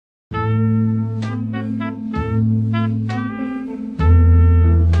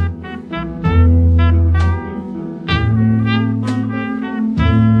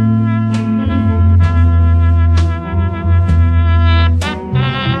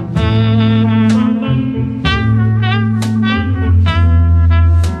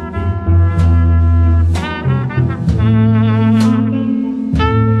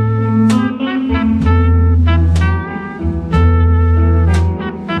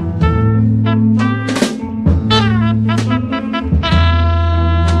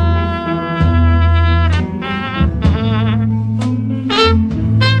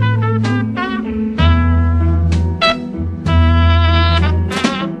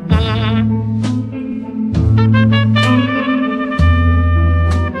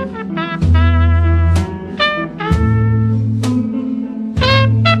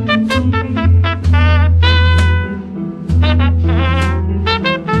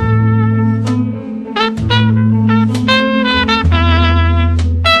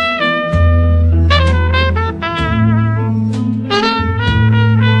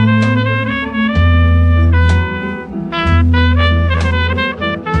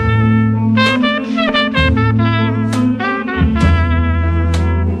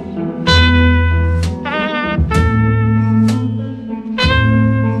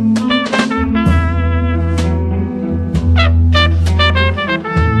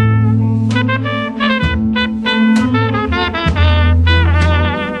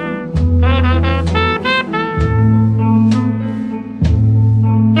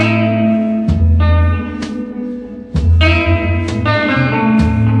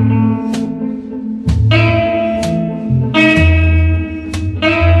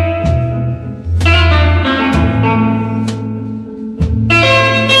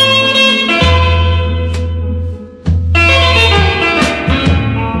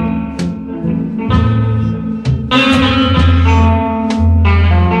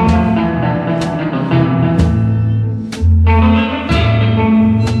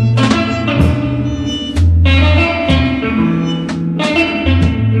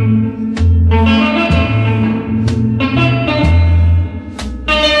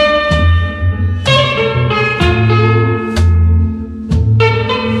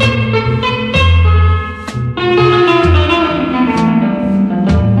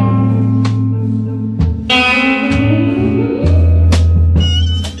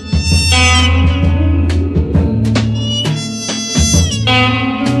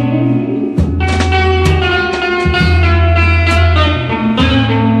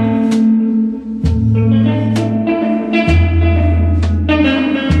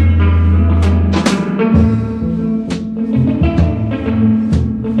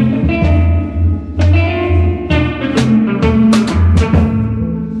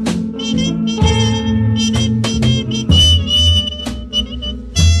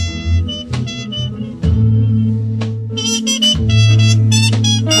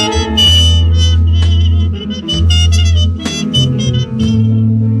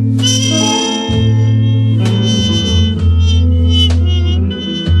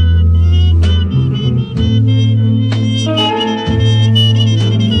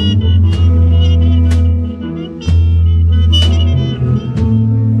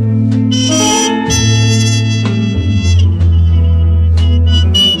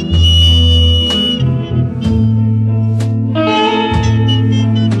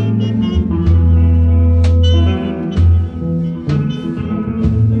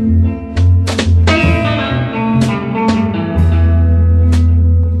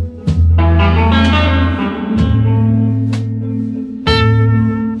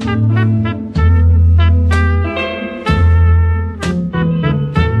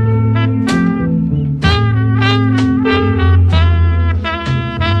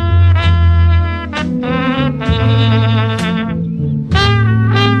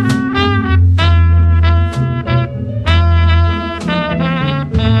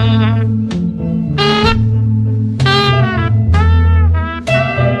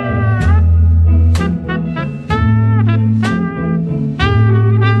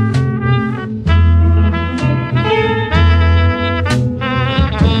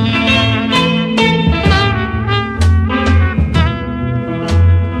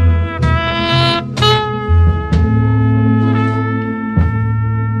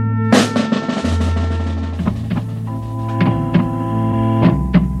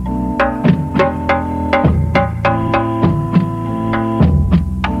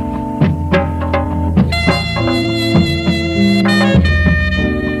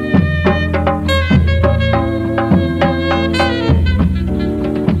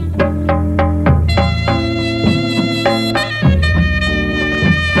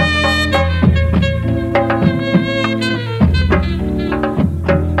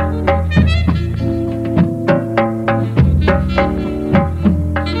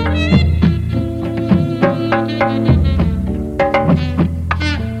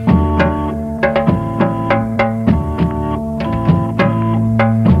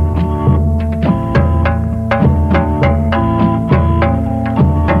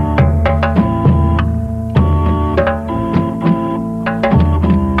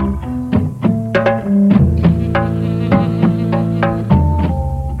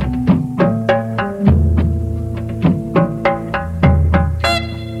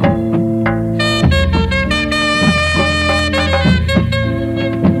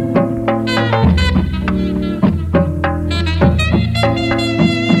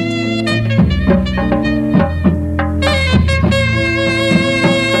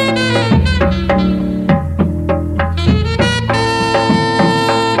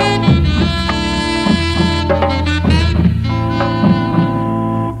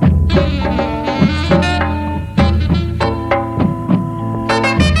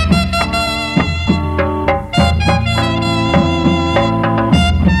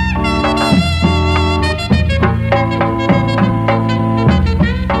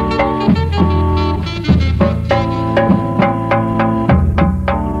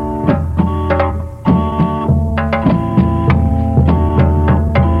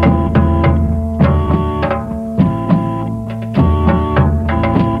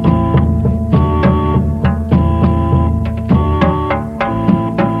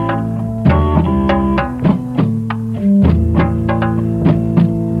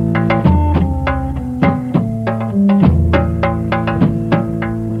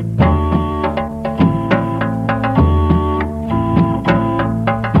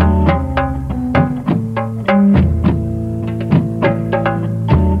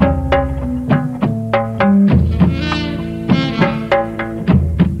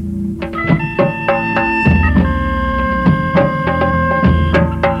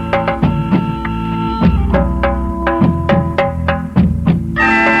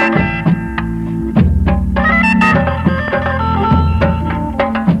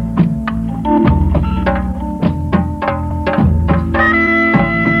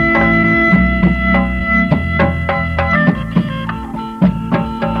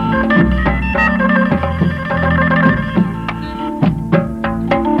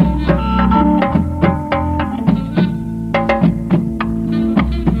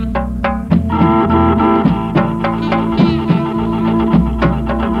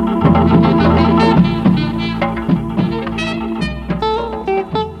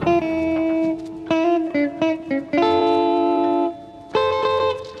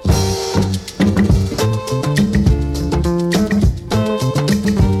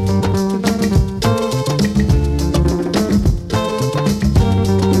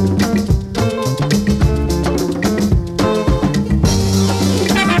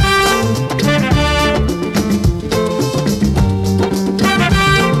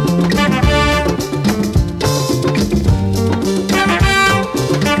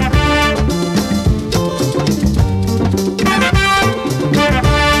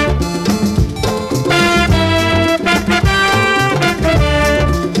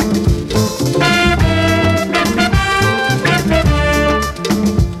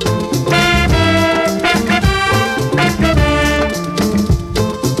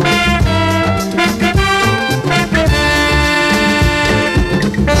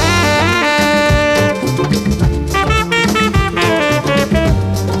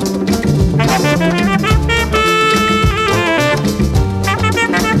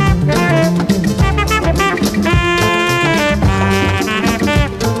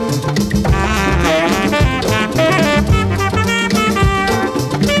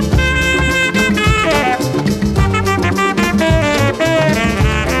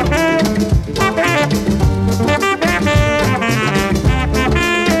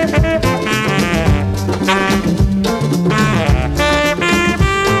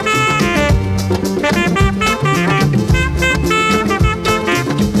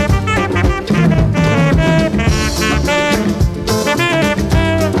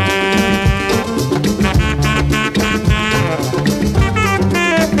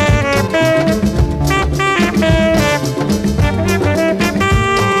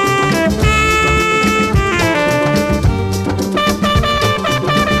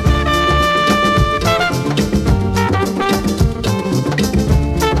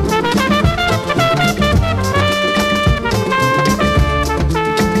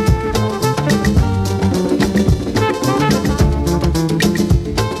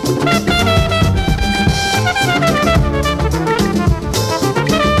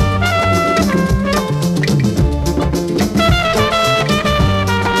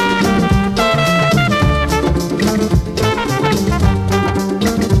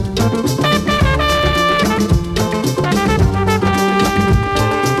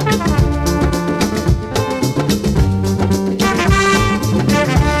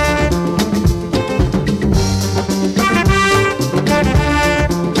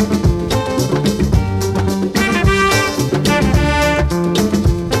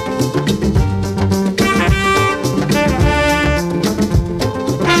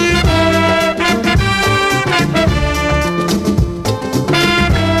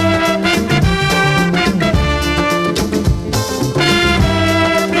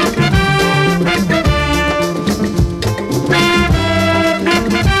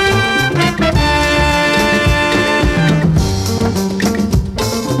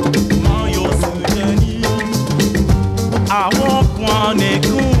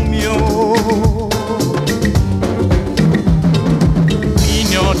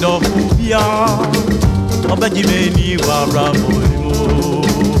dofubia obejimeni waraboimo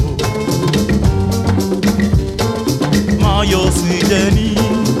mayo sideni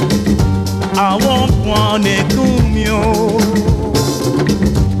àwọn kan nìkún mi o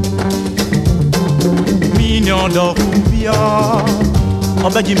míyàn dofubia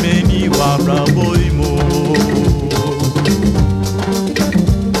obejimeni waraboimo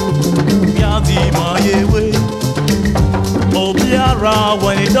biazi mayewe obiara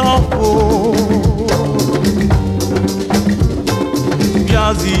wenidofo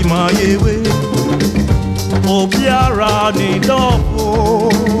biazi mayewe obiara nidofo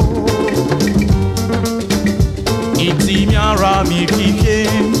iti miara mi kike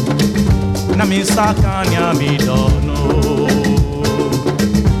na mi sakanya mi dono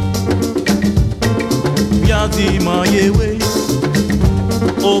biazi mayewe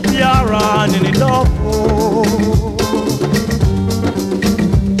obiara nidofo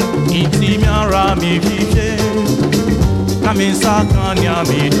iti miara mi kike na mi sakanya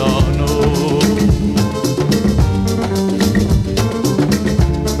mi dono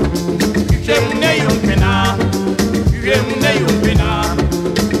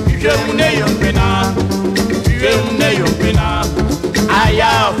Jemne yumpena aya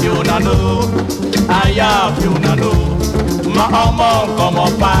fiona no ma ọmọ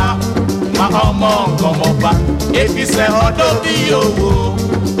nkomo pa efise odo bi owo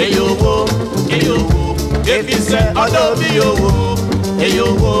eyowo efise odo bi owo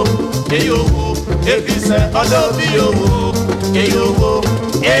eyowo efise odo bi owo eyowo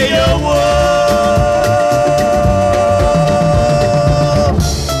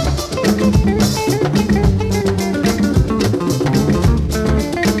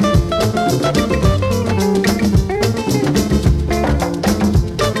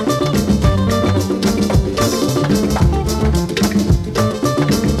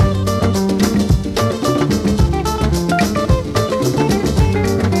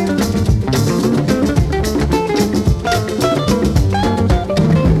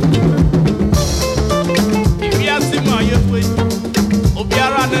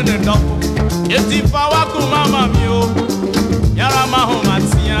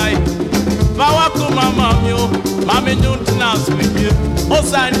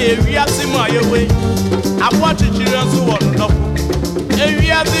Sunday we are simu ayewe akwa chichiri nso wo ndofo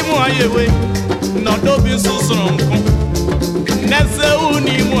ewi asimu ayewe no do bi susuru nko nese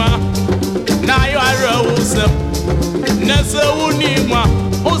uni mu a na yo ara wusem nese uni mu a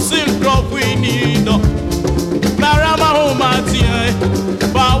osin drop ini do narama ho matie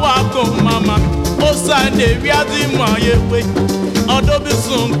ba wa ko mama o Sunday we are simu ayewe odo bi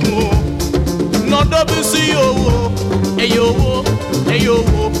sunko no do bi si owo eyowo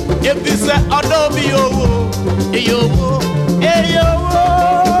if this say adobe owo eyowo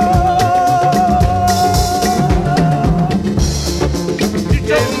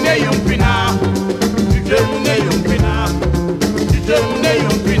Jemne yumpina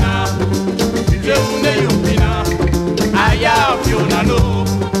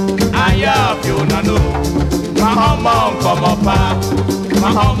aya fiona no ma ọmọ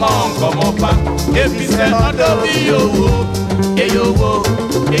nkomo pa if this say adobe owo eyowo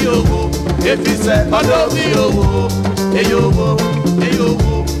efise odobi owo eyowo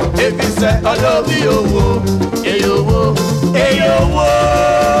efise odobi owo eyowo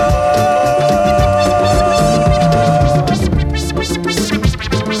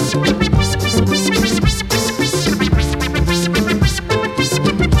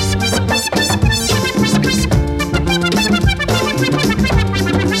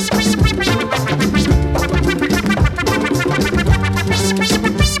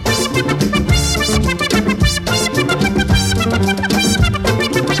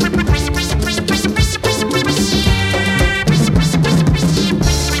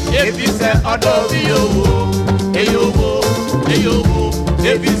Adobe owo eyowo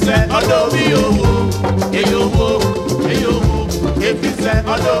efise adobe owo eyowo efise adobe owo eyowo efise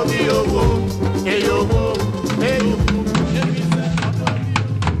adobe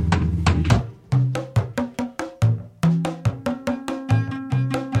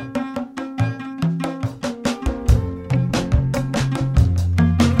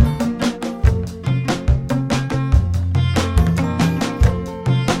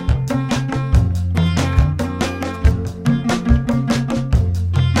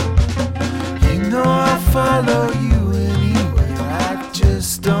follow you anywhere, I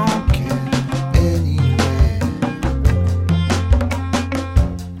just don't care anyway.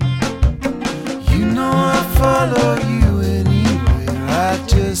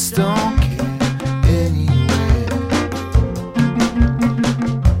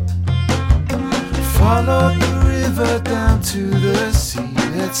 Follow the river down to the sea.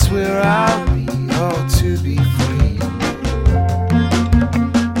 That's where I'll be, all to be free.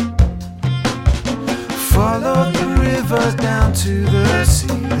 Follow the river down to the sea.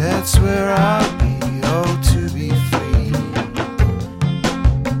 That's where I'll be, all to be free.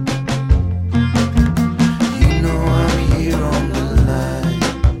 You know I'm here on the line.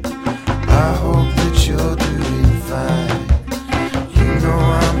 I hope that you're doing fine. You know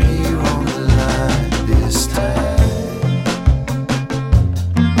I'm here on the line this time.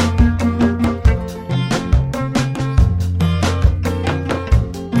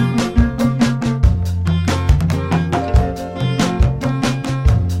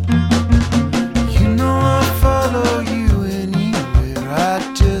 You know I'll follow you anywhere.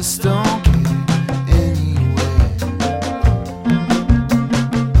 I just don't care anywhere.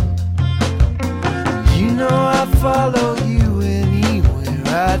 You know I follow you anywhere.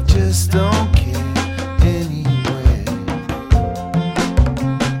 I just don't care anywhere.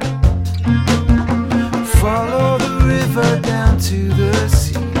 Follow the river down to the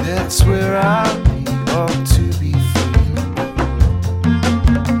sea. That's where I'll be, all to be free.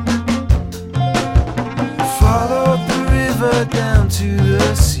 Follow the river down to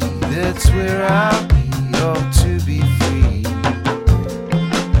the sea. That's where I'll be, all to be free.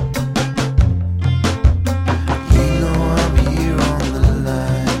 You know I'm here on the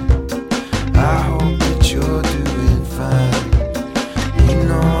line. I hope that you're doing fine. You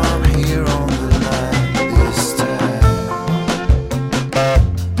know I'm here on the line this time.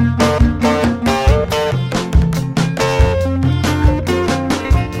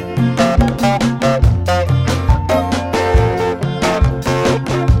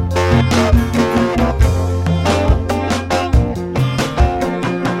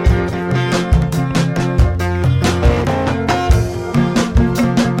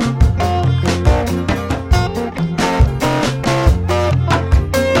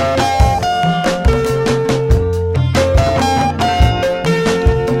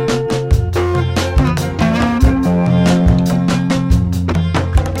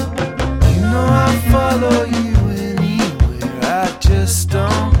 You know I follow you anywhere. I just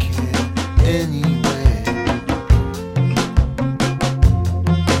don't care anywhere.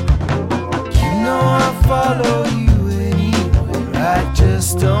 You know I follow you anywhere. I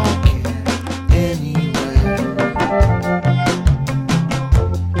just don't care anywhere.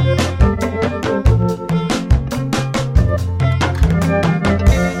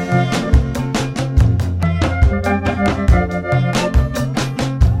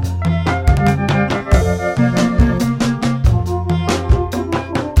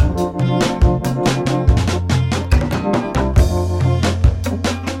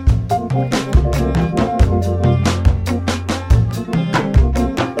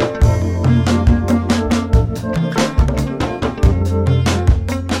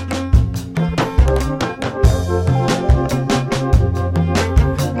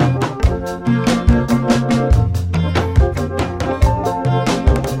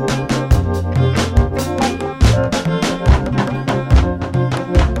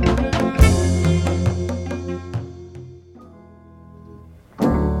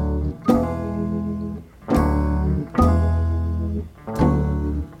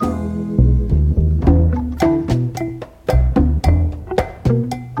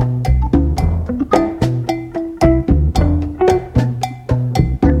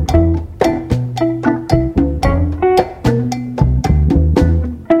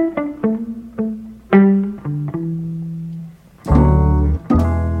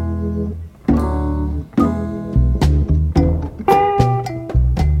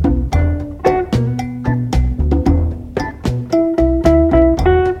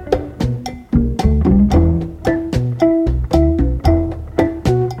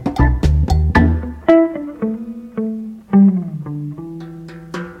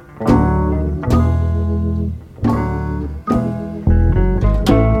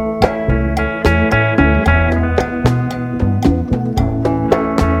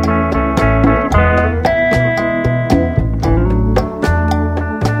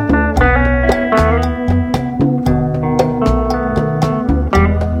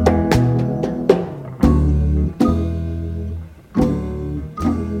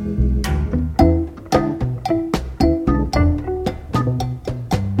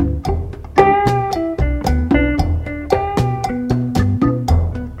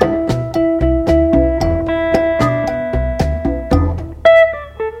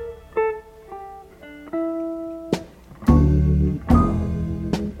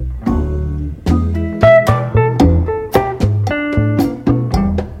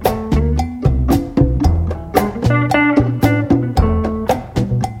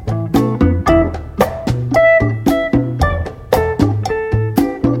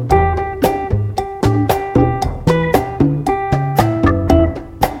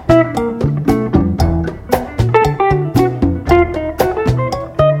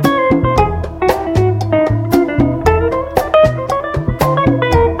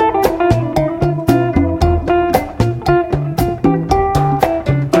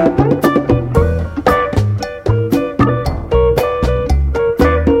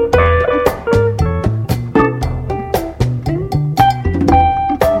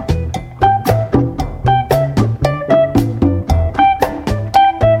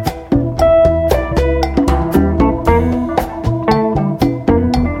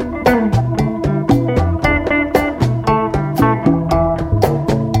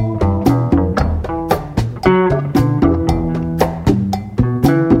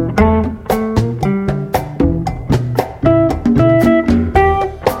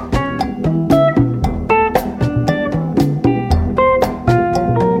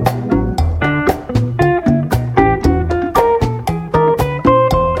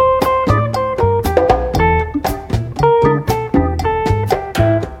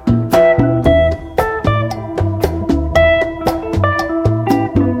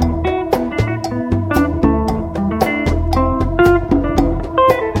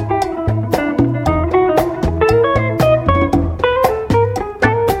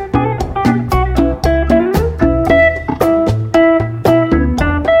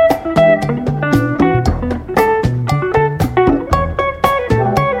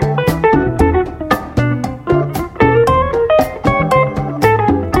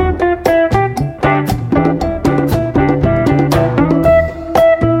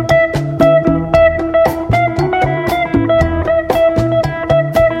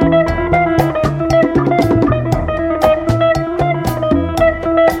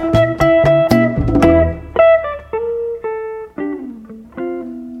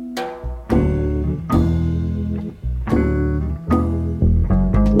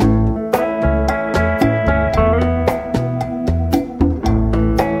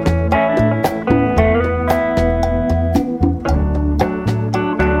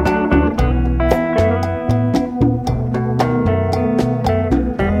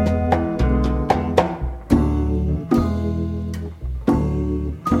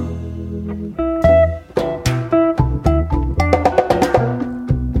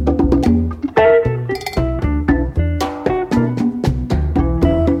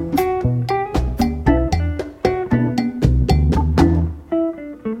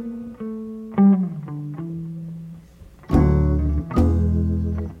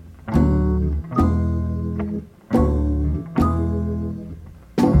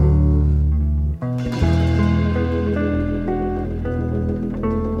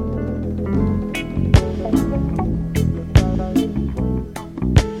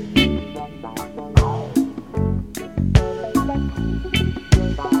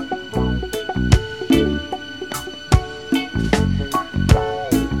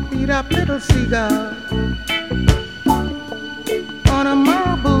 seagull on a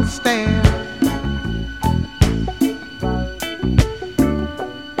marble stair.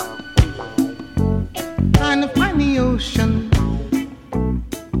 Trying to find the ocean,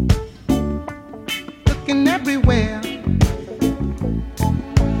 looking everywhere.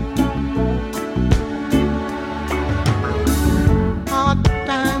 Hard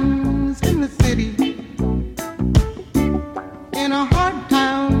times in the city, in a hard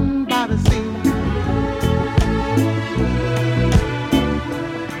town by the sea.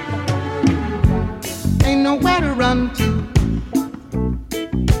 Ain't nowhere to run to,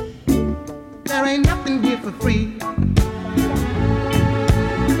 there ain't nothing here for free.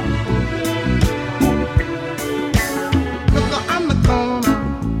 Look on the corner,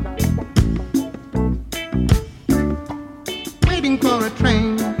 waiting for a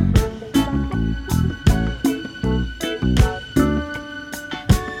train.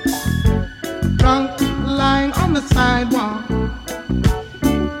 Drunk, lying on the sidewalk,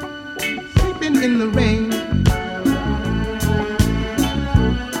 sleeping in the rain.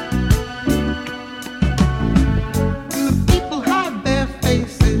 And the people hide their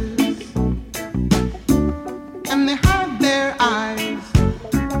faces, and they hide their eyes.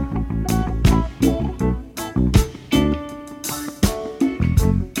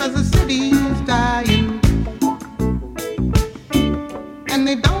 'Cause the city's dying, and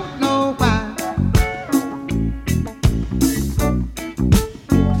they don't know why.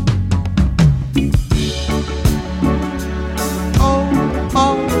 Oh,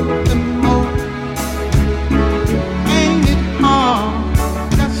 oh, the more, ain't it hard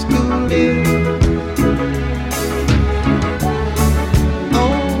just to live?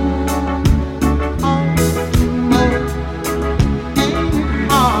 Oh, oh, the more, ain't it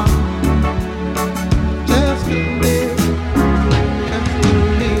hard just to live, just to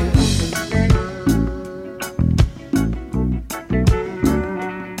live.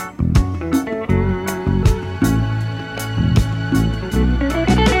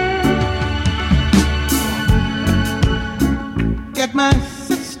 Get my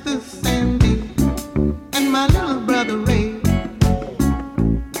sister Sandy and my little brother Ray.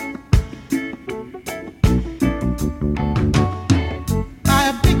 Buy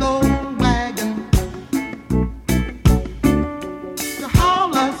a big old wagon to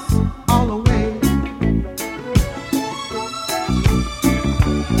haul us all away.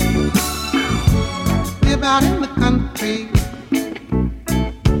 Live out in the country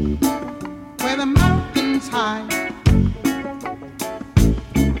where the mountains high,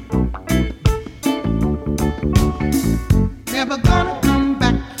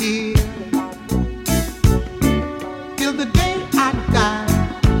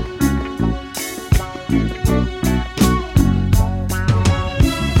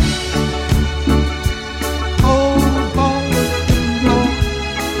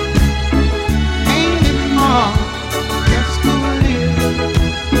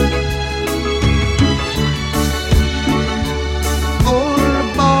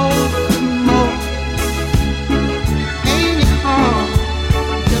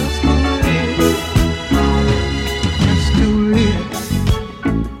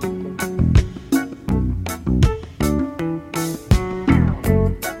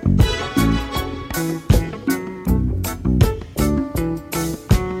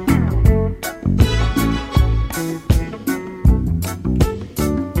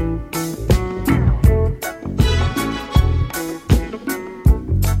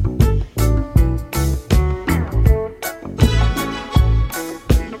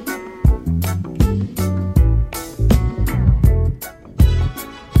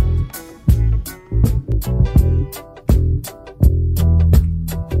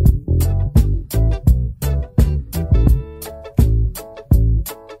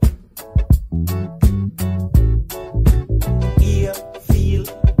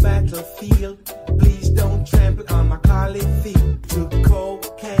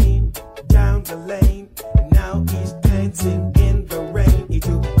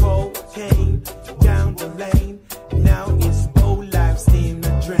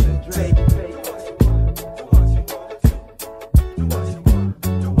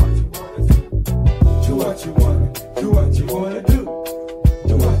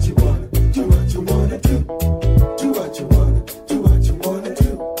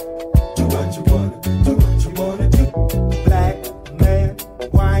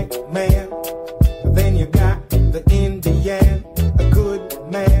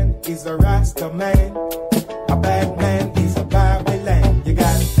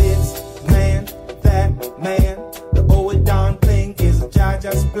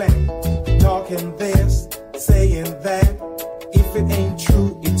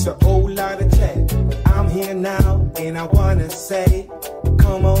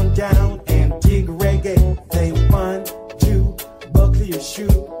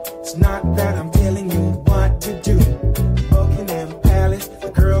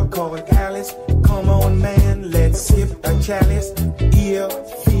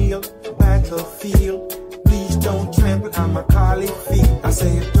 battlefield. Please don't trample on my collie feet. I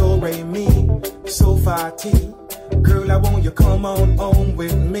say do re mi, so far T. Girl, I want you come on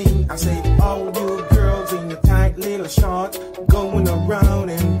with me. I say all you girls in your tight little short, going around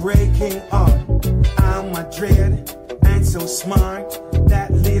and breaking art. I'm a dread and so smart.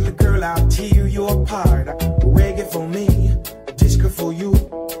 That little girl, I'll tear you apart. Reggae for me, disco for you.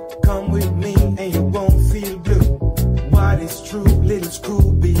 Come with me and you won't feel blue. What is true, little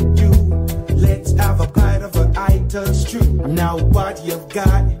Scooby Doo? Let's have a bite of an ital stew. Now what you've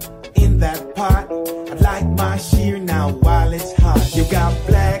got in that pot, I like my sheer now while it's hot. You got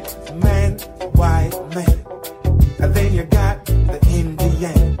black man, white man, and then you got the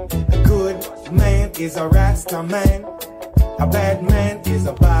Indian. A good man is a Rasta man, a bad man is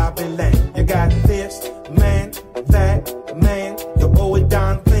a Babylon. You got this man, that man, your old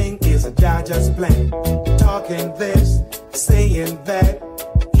darn thing is a Dodger's plan. Talking this, saying that,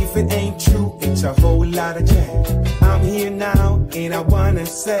 if it ain't true, it's a whole lot of jazz. I'm here now, and I wanna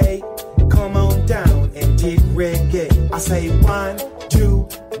say, come on down and dig reggae. I say 1, 2,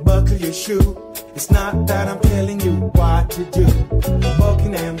 buckle your shoe. It's not that I'm telling you what to do.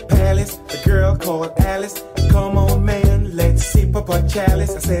 Buckingham Palace, the girl called Alice. Come on man, let's sip up a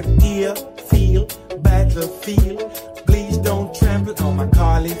chalice. I said ear, feel, battlefield. Please don't trample on my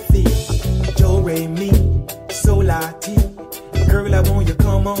collie feet. Do, re, mi, so, la, ti. Girl, I want you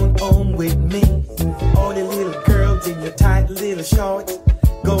come on with me. All the little girls in your tight little shorts,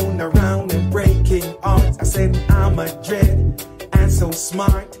 going around and breaking arts. I said I'm a dread and so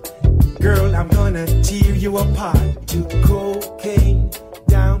smart. Girl, I'm gonna tear you apart. To cocaine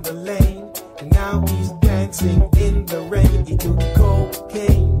down the lane, and now he's dancing in the rain. He took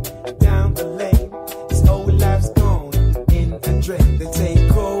cocaine down the lane. His whole life's gone in a dread. They say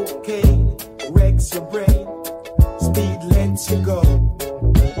cocaine wrecks your brain, speed lets you go.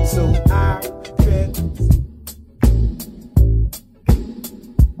 So I dread.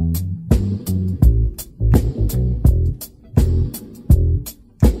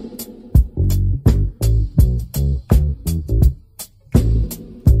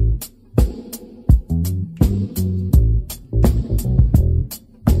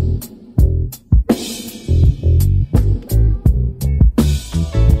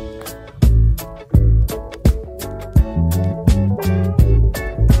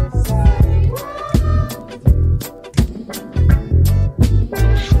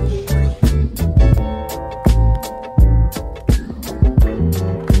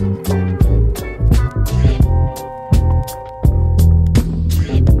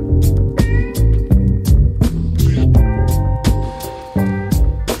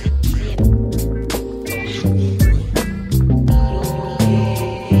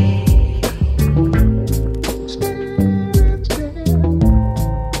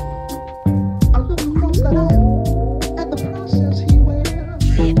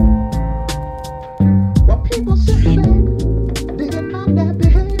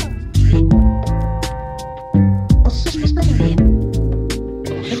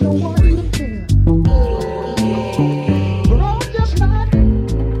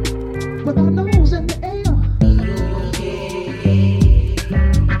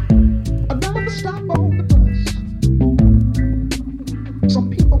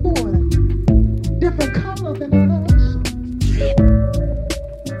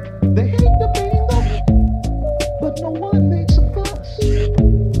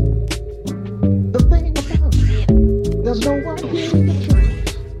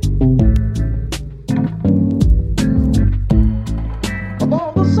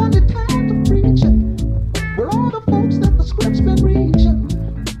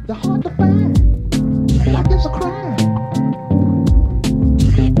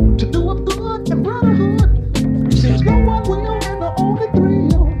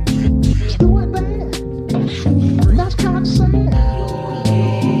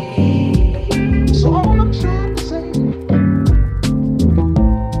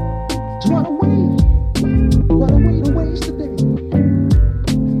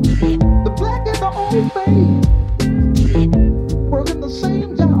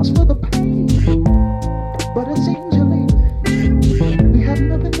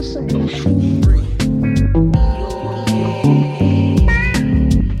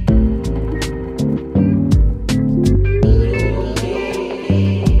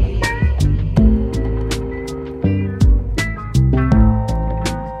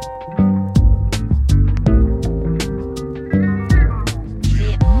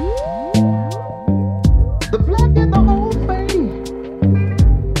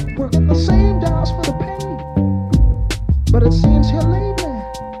 But it seems here lately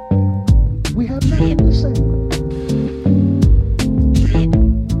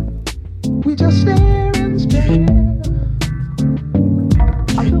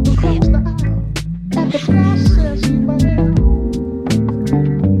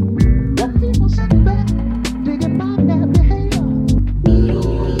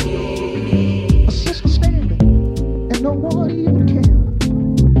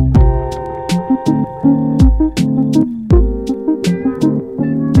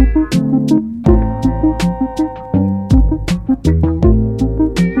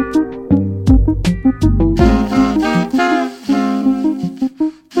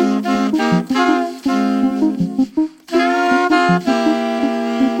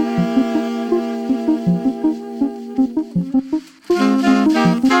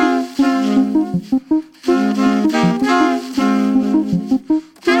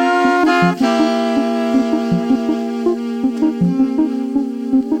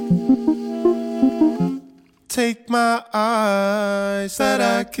take my eyes that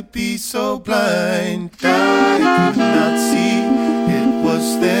I could be so blind I could not see it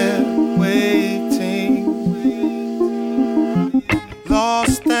was there waiting.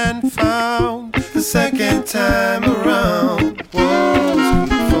 Lost and found the second time around was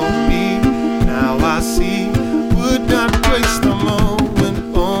for me. Now I see, would not waste a moment.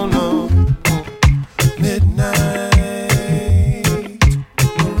 Oh no, midnight.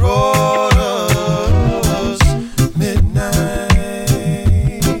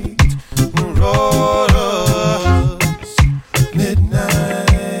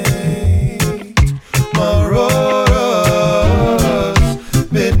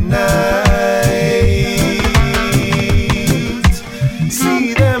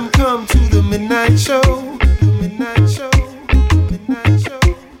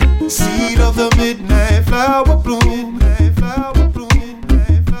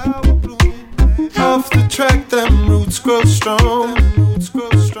 Grow strong. Who's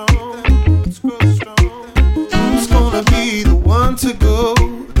gonna be the one to go?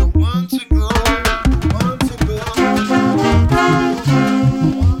 The one to go. The one to go.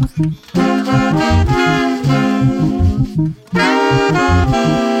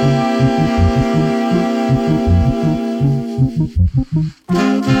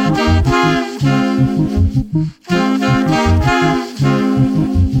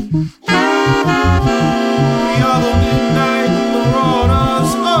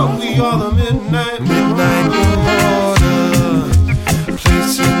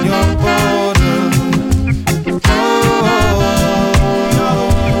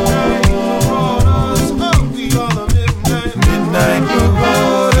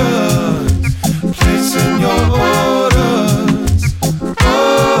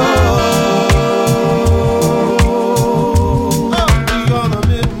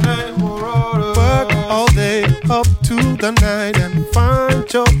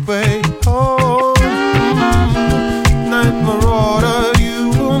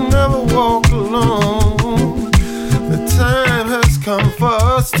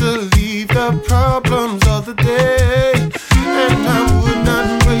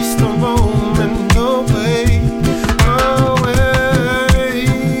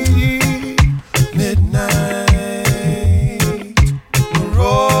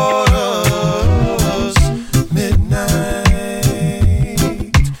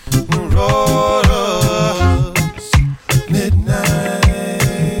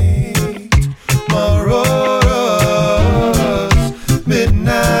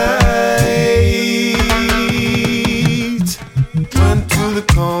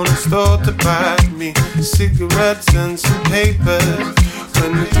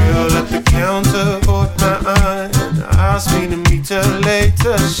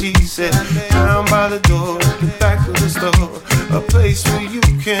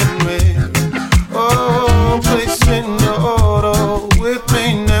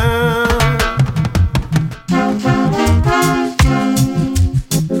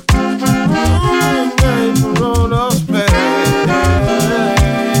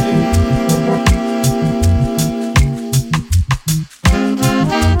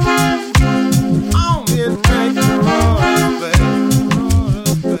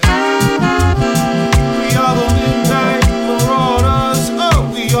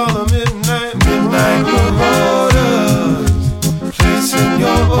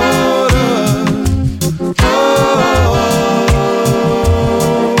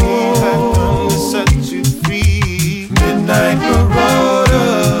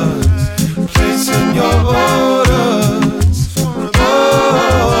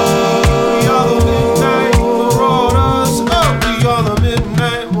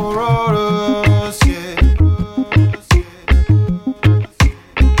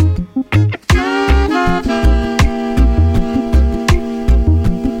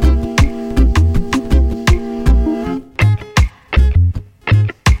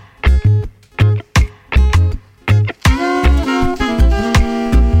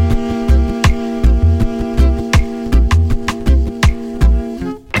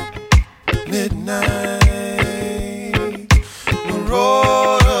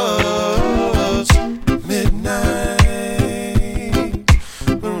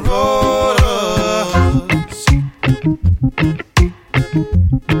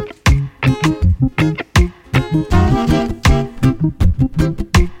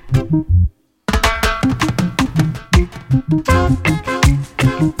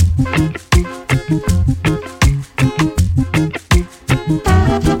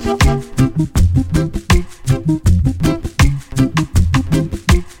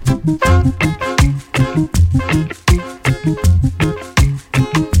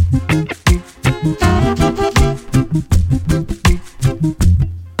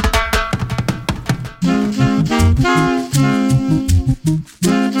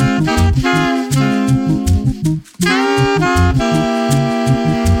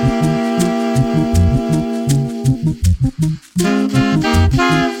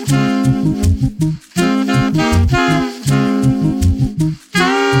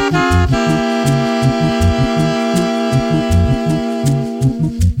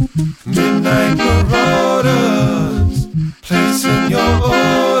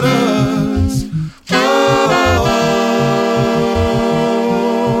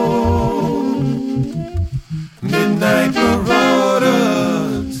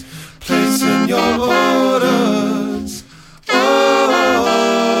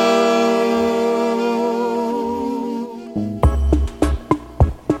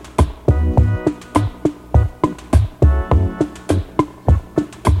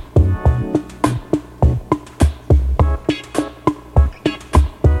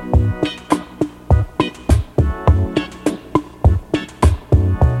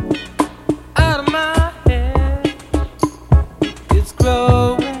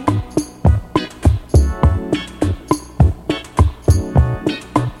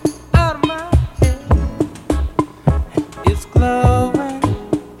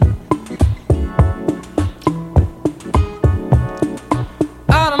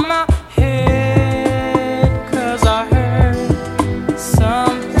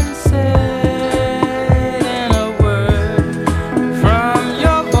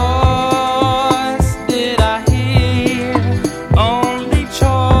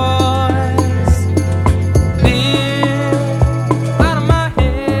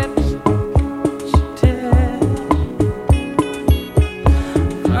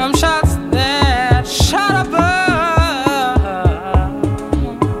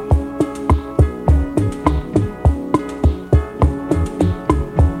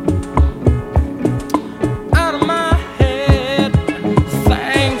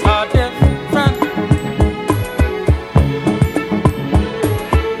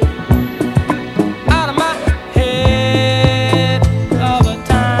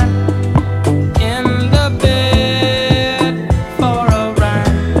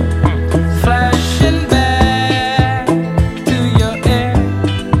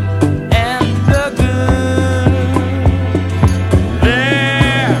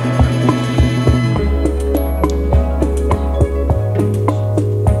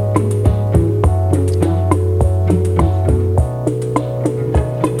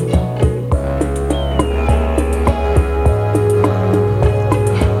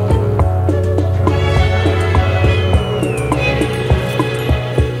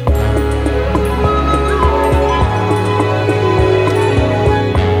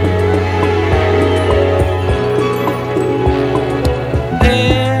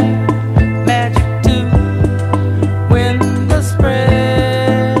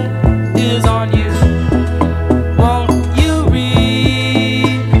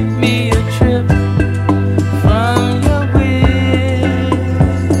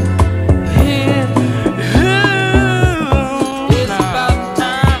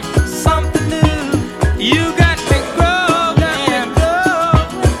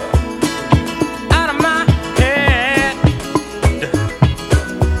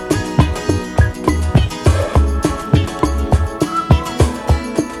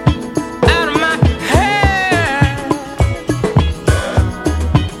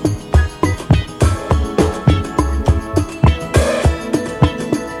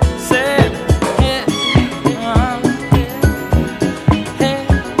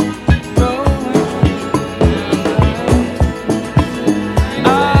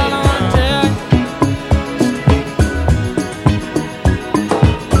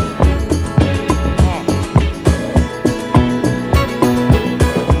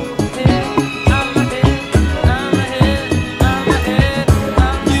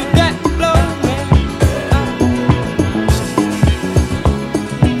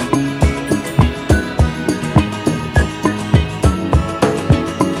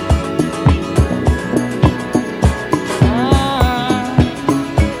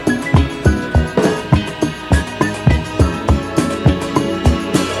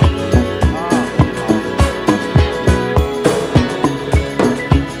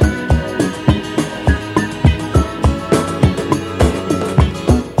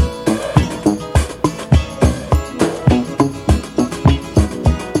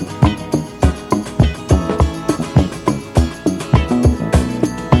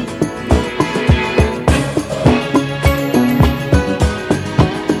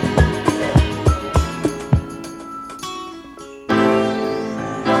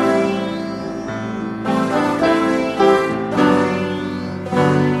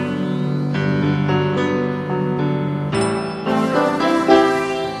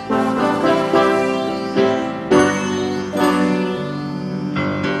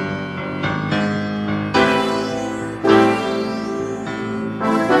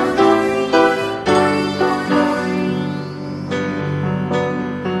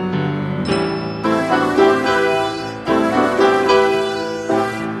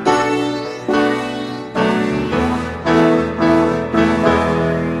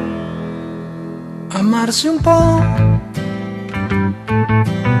 amarsi un po'.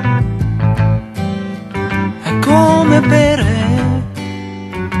 È come bere.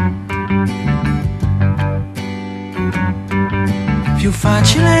 Più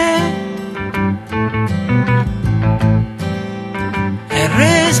facile è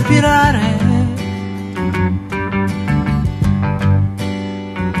respirare.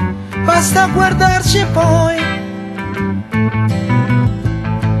 Basta guardarci e poi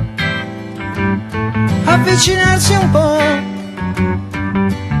avvicinarsi un po'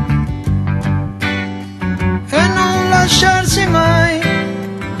 e non lasciarsi mai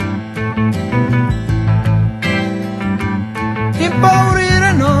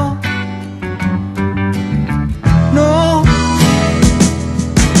impaurire, no, no,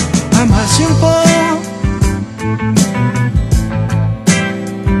 amarsi un po'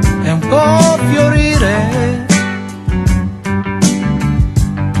 e un po' fiorire.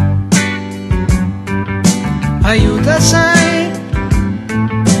 Aiuta, sai,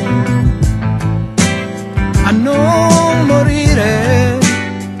 a non morire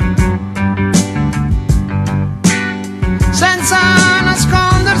senza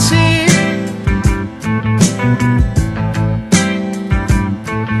nascondersi,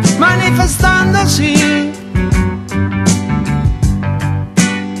 manifestandosi.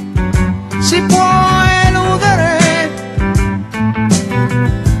 Si può eludere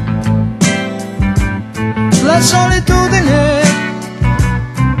la solitudine,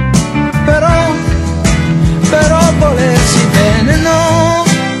 però volersi bene no.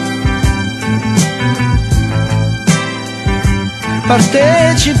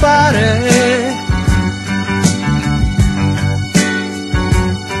 Partecipare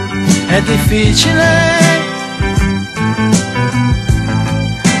è difficile,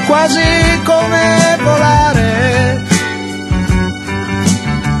 quasi come volare.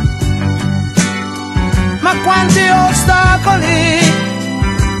 Ma quanti ostacoli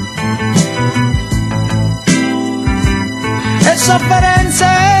e sofferenze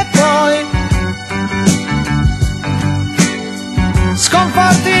e poi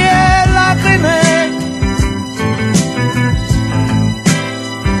sconforti e lacrime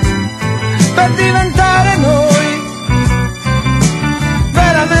per diventare noi,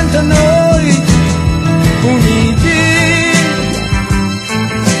 veramente noi, uniti,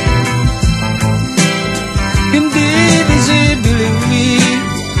 indivisibili,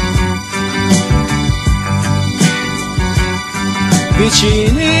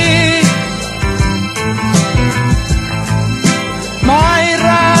 vicini, ma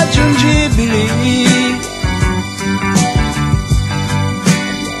irraggiungibili.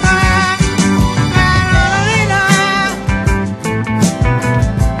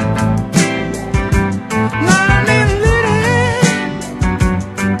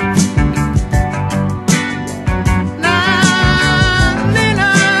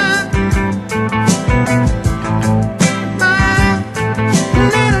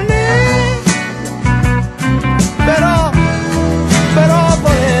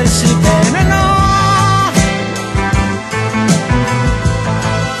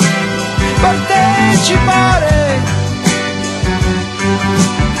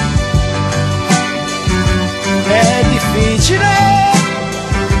 È difficile,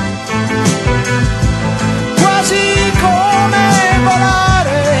 quasi come volare.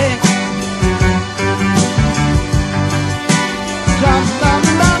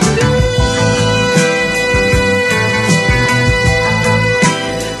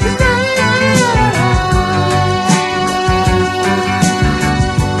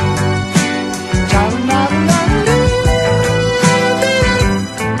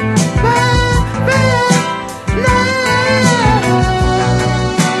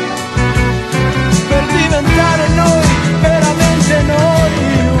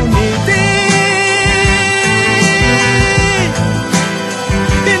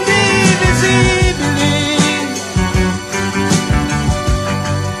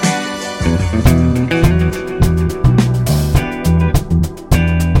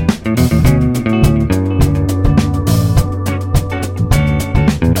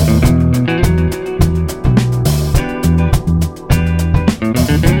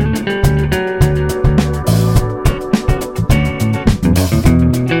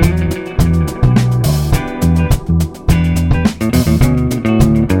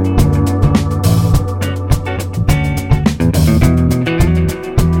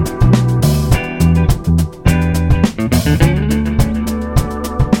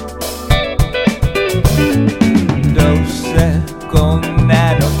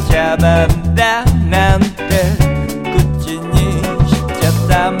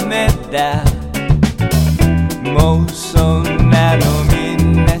 もうそんなのみ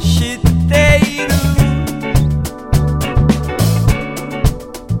んな知っている。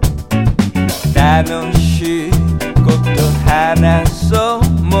楽しいこと話そう。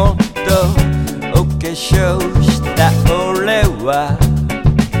もっとお化粧した俺は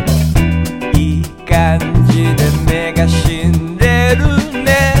いい感じで目が死んでるね。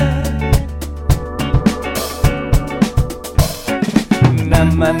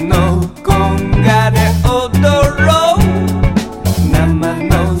生のコンガで踊ろう。生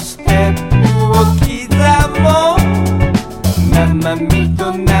のステップを刻もう。生身と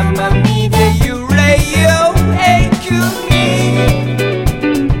生身で揺れよう永久に。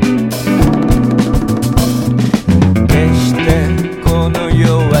決してこの世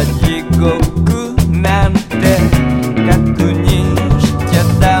は地獄なんて確認しちゃ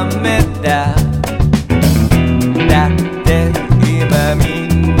ダメだ。だって今みん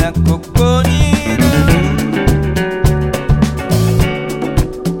なここにいる。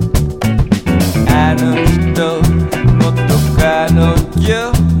あの人元彼女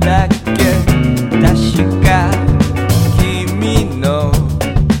だけ確か君の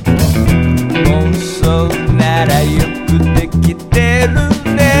妄想ならよくできてる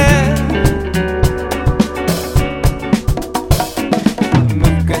ね。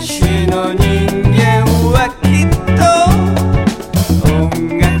昔の人間はきっと音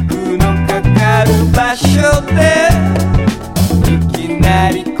楽のかかる場所でいきな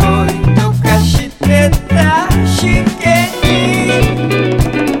り恋とかしてた。真剣に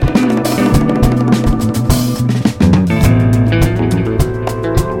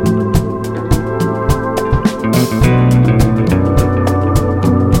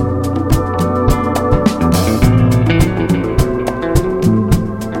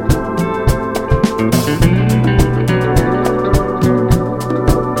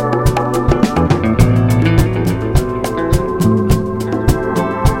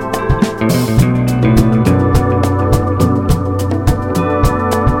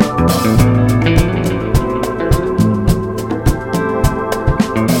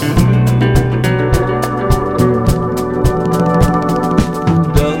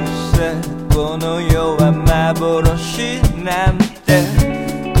幻なんて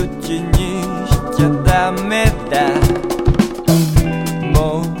口にしちゃダメだ。も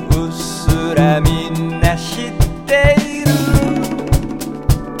ううっすらみんな知っている。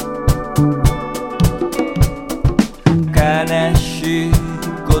悲しい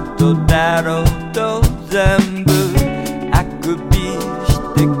ことだろうと全部あくびし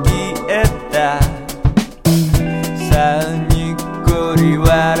て消えた。さあにっこり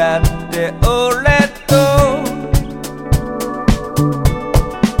笑って俺と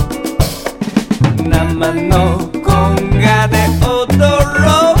生のコンガで踊ろ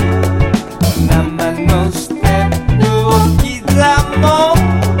う。生のステップを刻もう。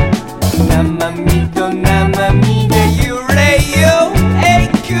生身と生身で揺れよう永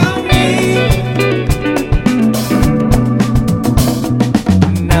久に。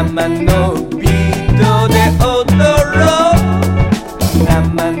生のビートで踊ろう。生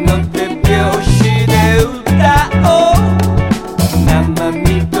の手拍子で歌おう。生身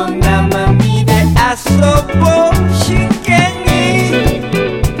と生身で遊ぼう真剣に。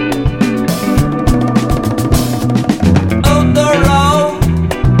踊ろう。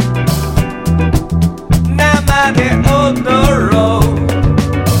生で踊ろう。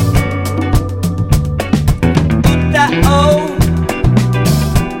歌おう。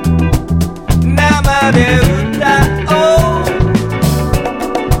生で歌おう。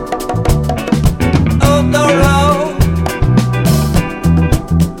踊ろう。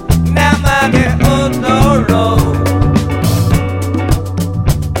生で踊ろう。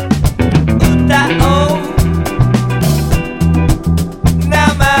歌おう。生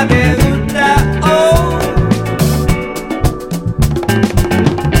で歌おう。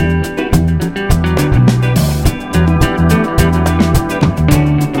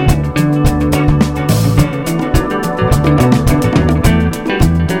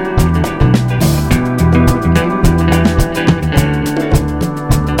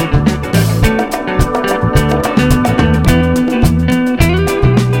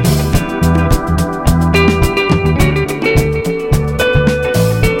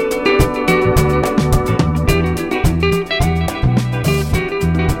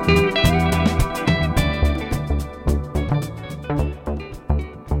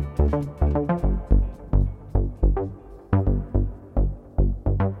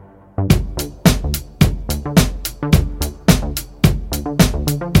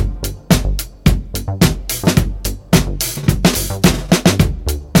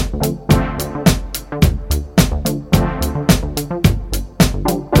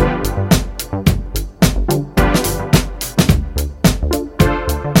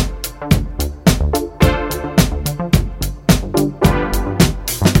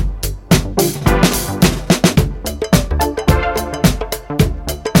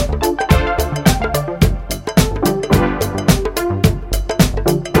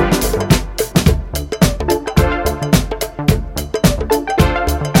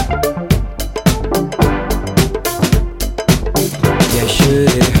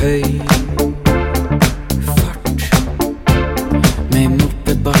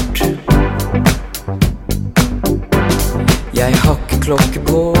klokke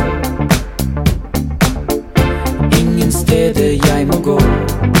på. Ingen steder jeg må gå.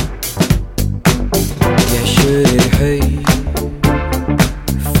 Jeg kjører høy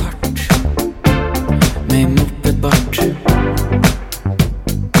fart med mopedbart.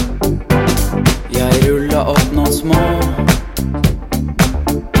 Jeg ruller opp noen små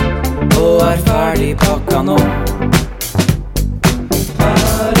og er ferdig pakka nå.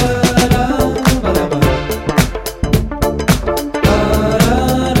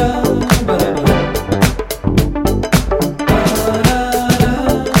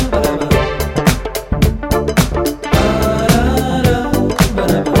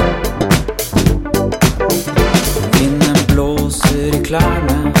 Vinden blåser i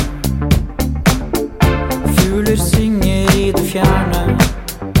klærne, fugler synger i det fjerne.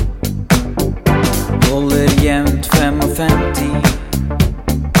 Holder jevnt 55.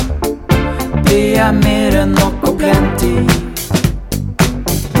 Det er mer enn nok og plenty.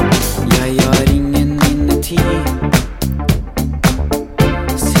 Jeg har ingen minnetid.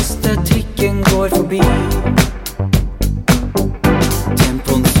 Siste trikken går forbi.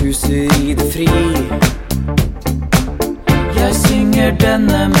 Tempoen suser i det fri. Jeg synger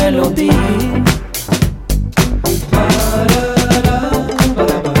denne melodi.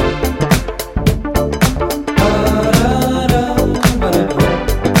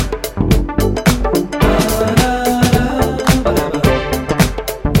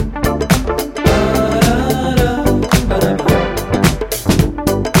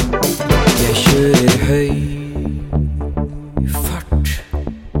 Jeg kjører høy fart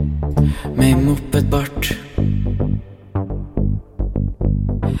med mopedbart.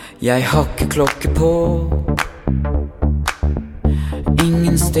 Jeg har ikke klokke på.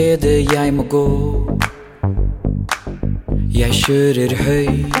 Ingen steder jeg må gå. Jeg kjører høy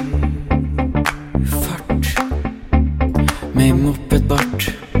fart med mopedbart.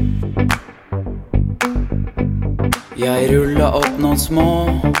 Jeg ruller opp noen små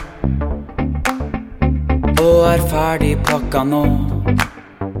og er ferdig pakka nå.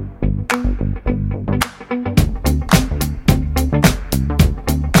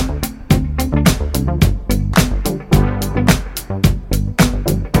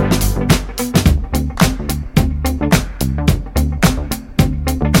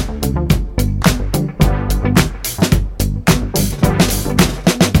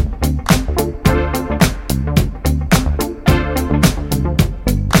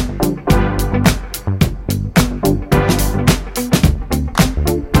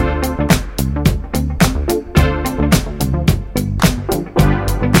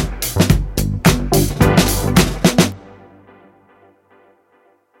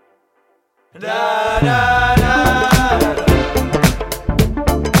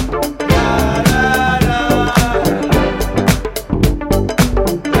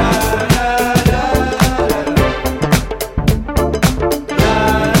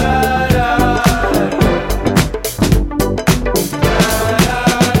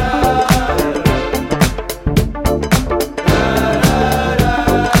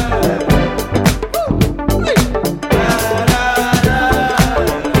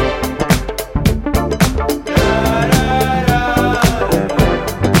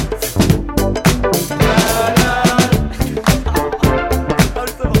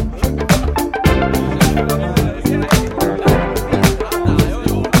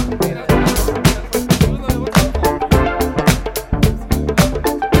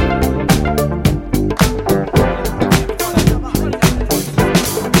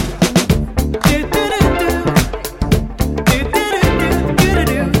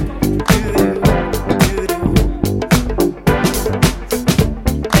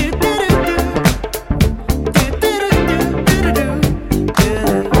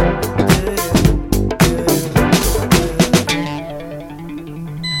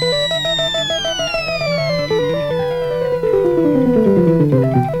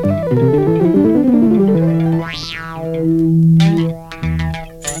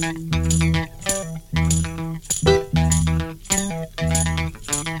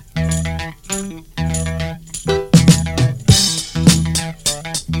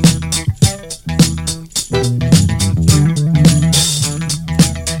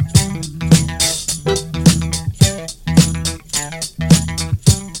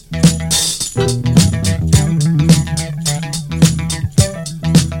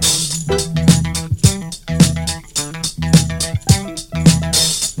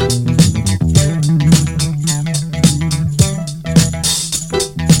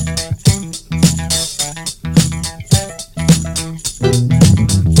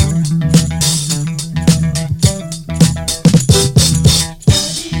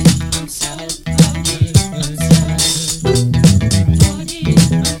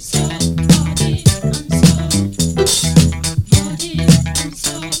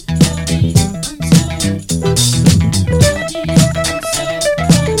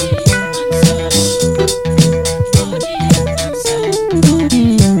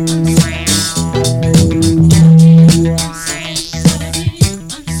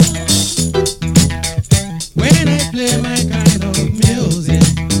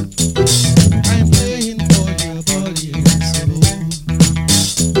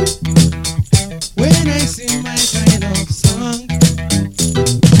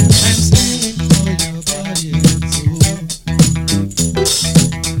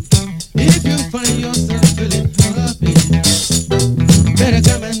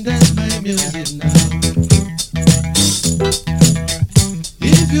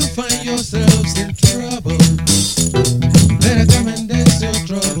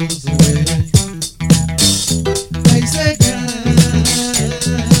 troubles away. They say,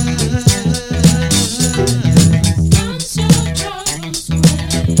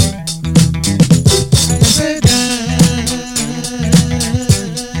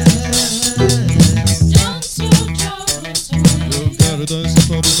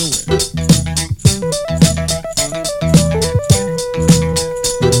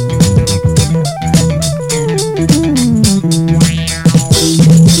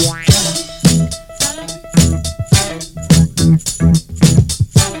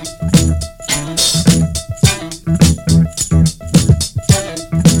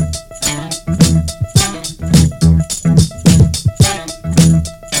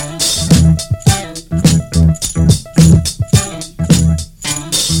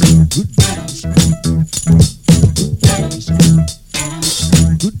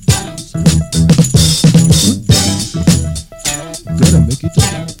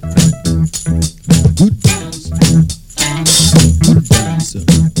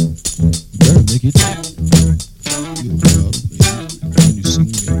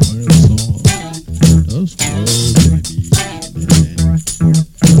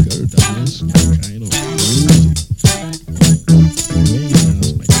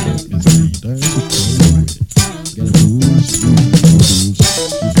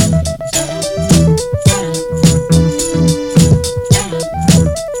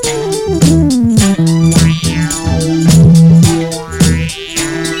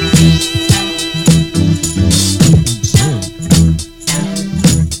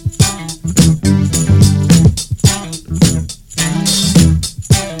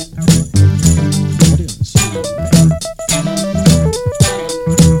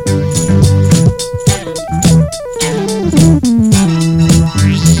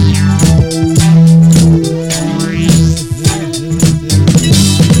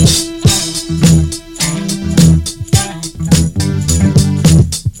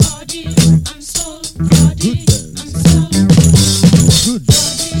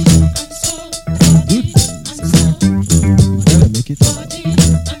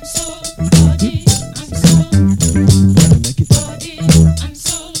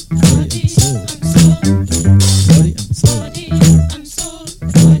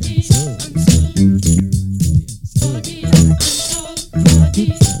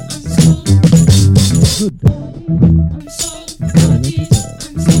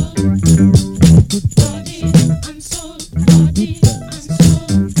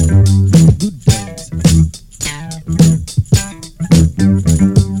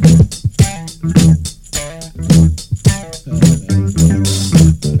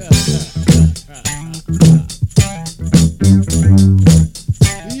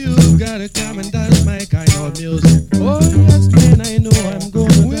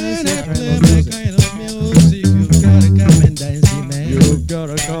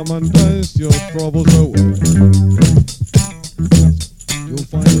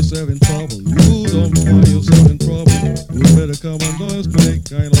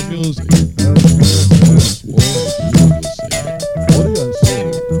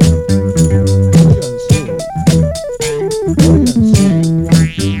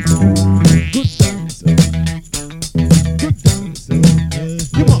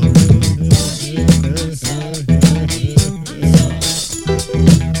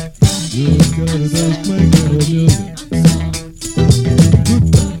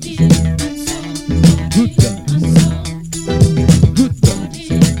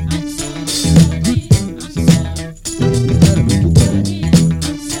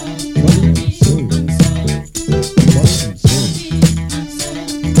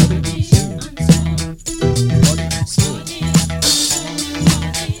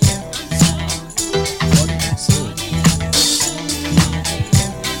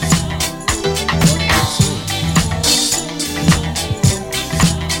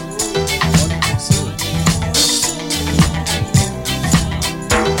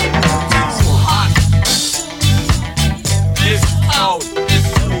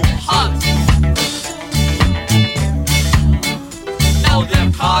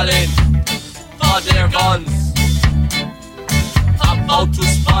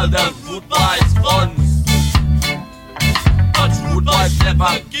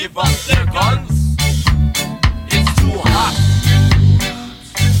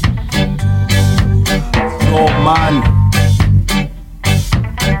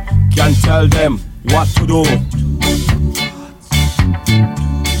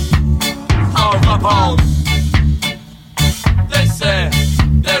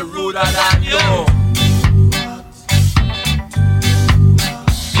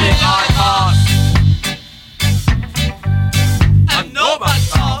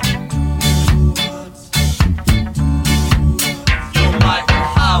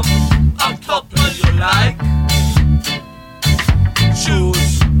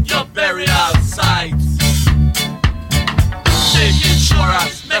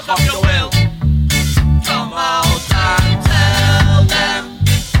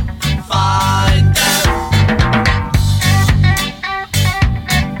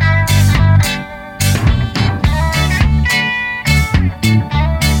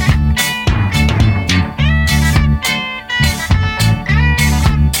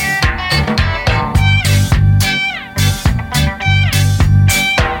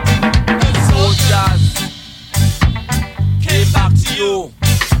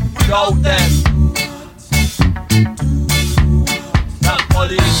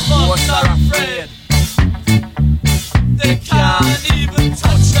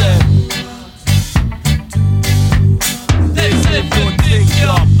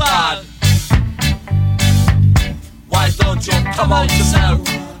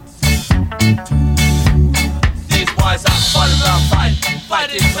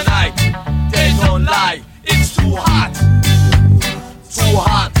 tonight. They don't lie, it's too hot. Too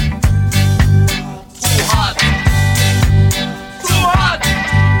hot. Too hot. Too hot.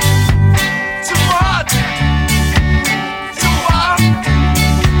 Too hot. Too hot.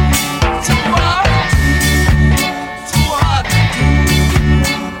 Too hot. Too hot.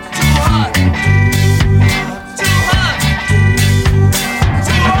 Too hot. Too hot.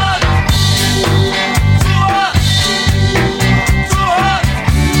 Too hot. Too hot. Too hot.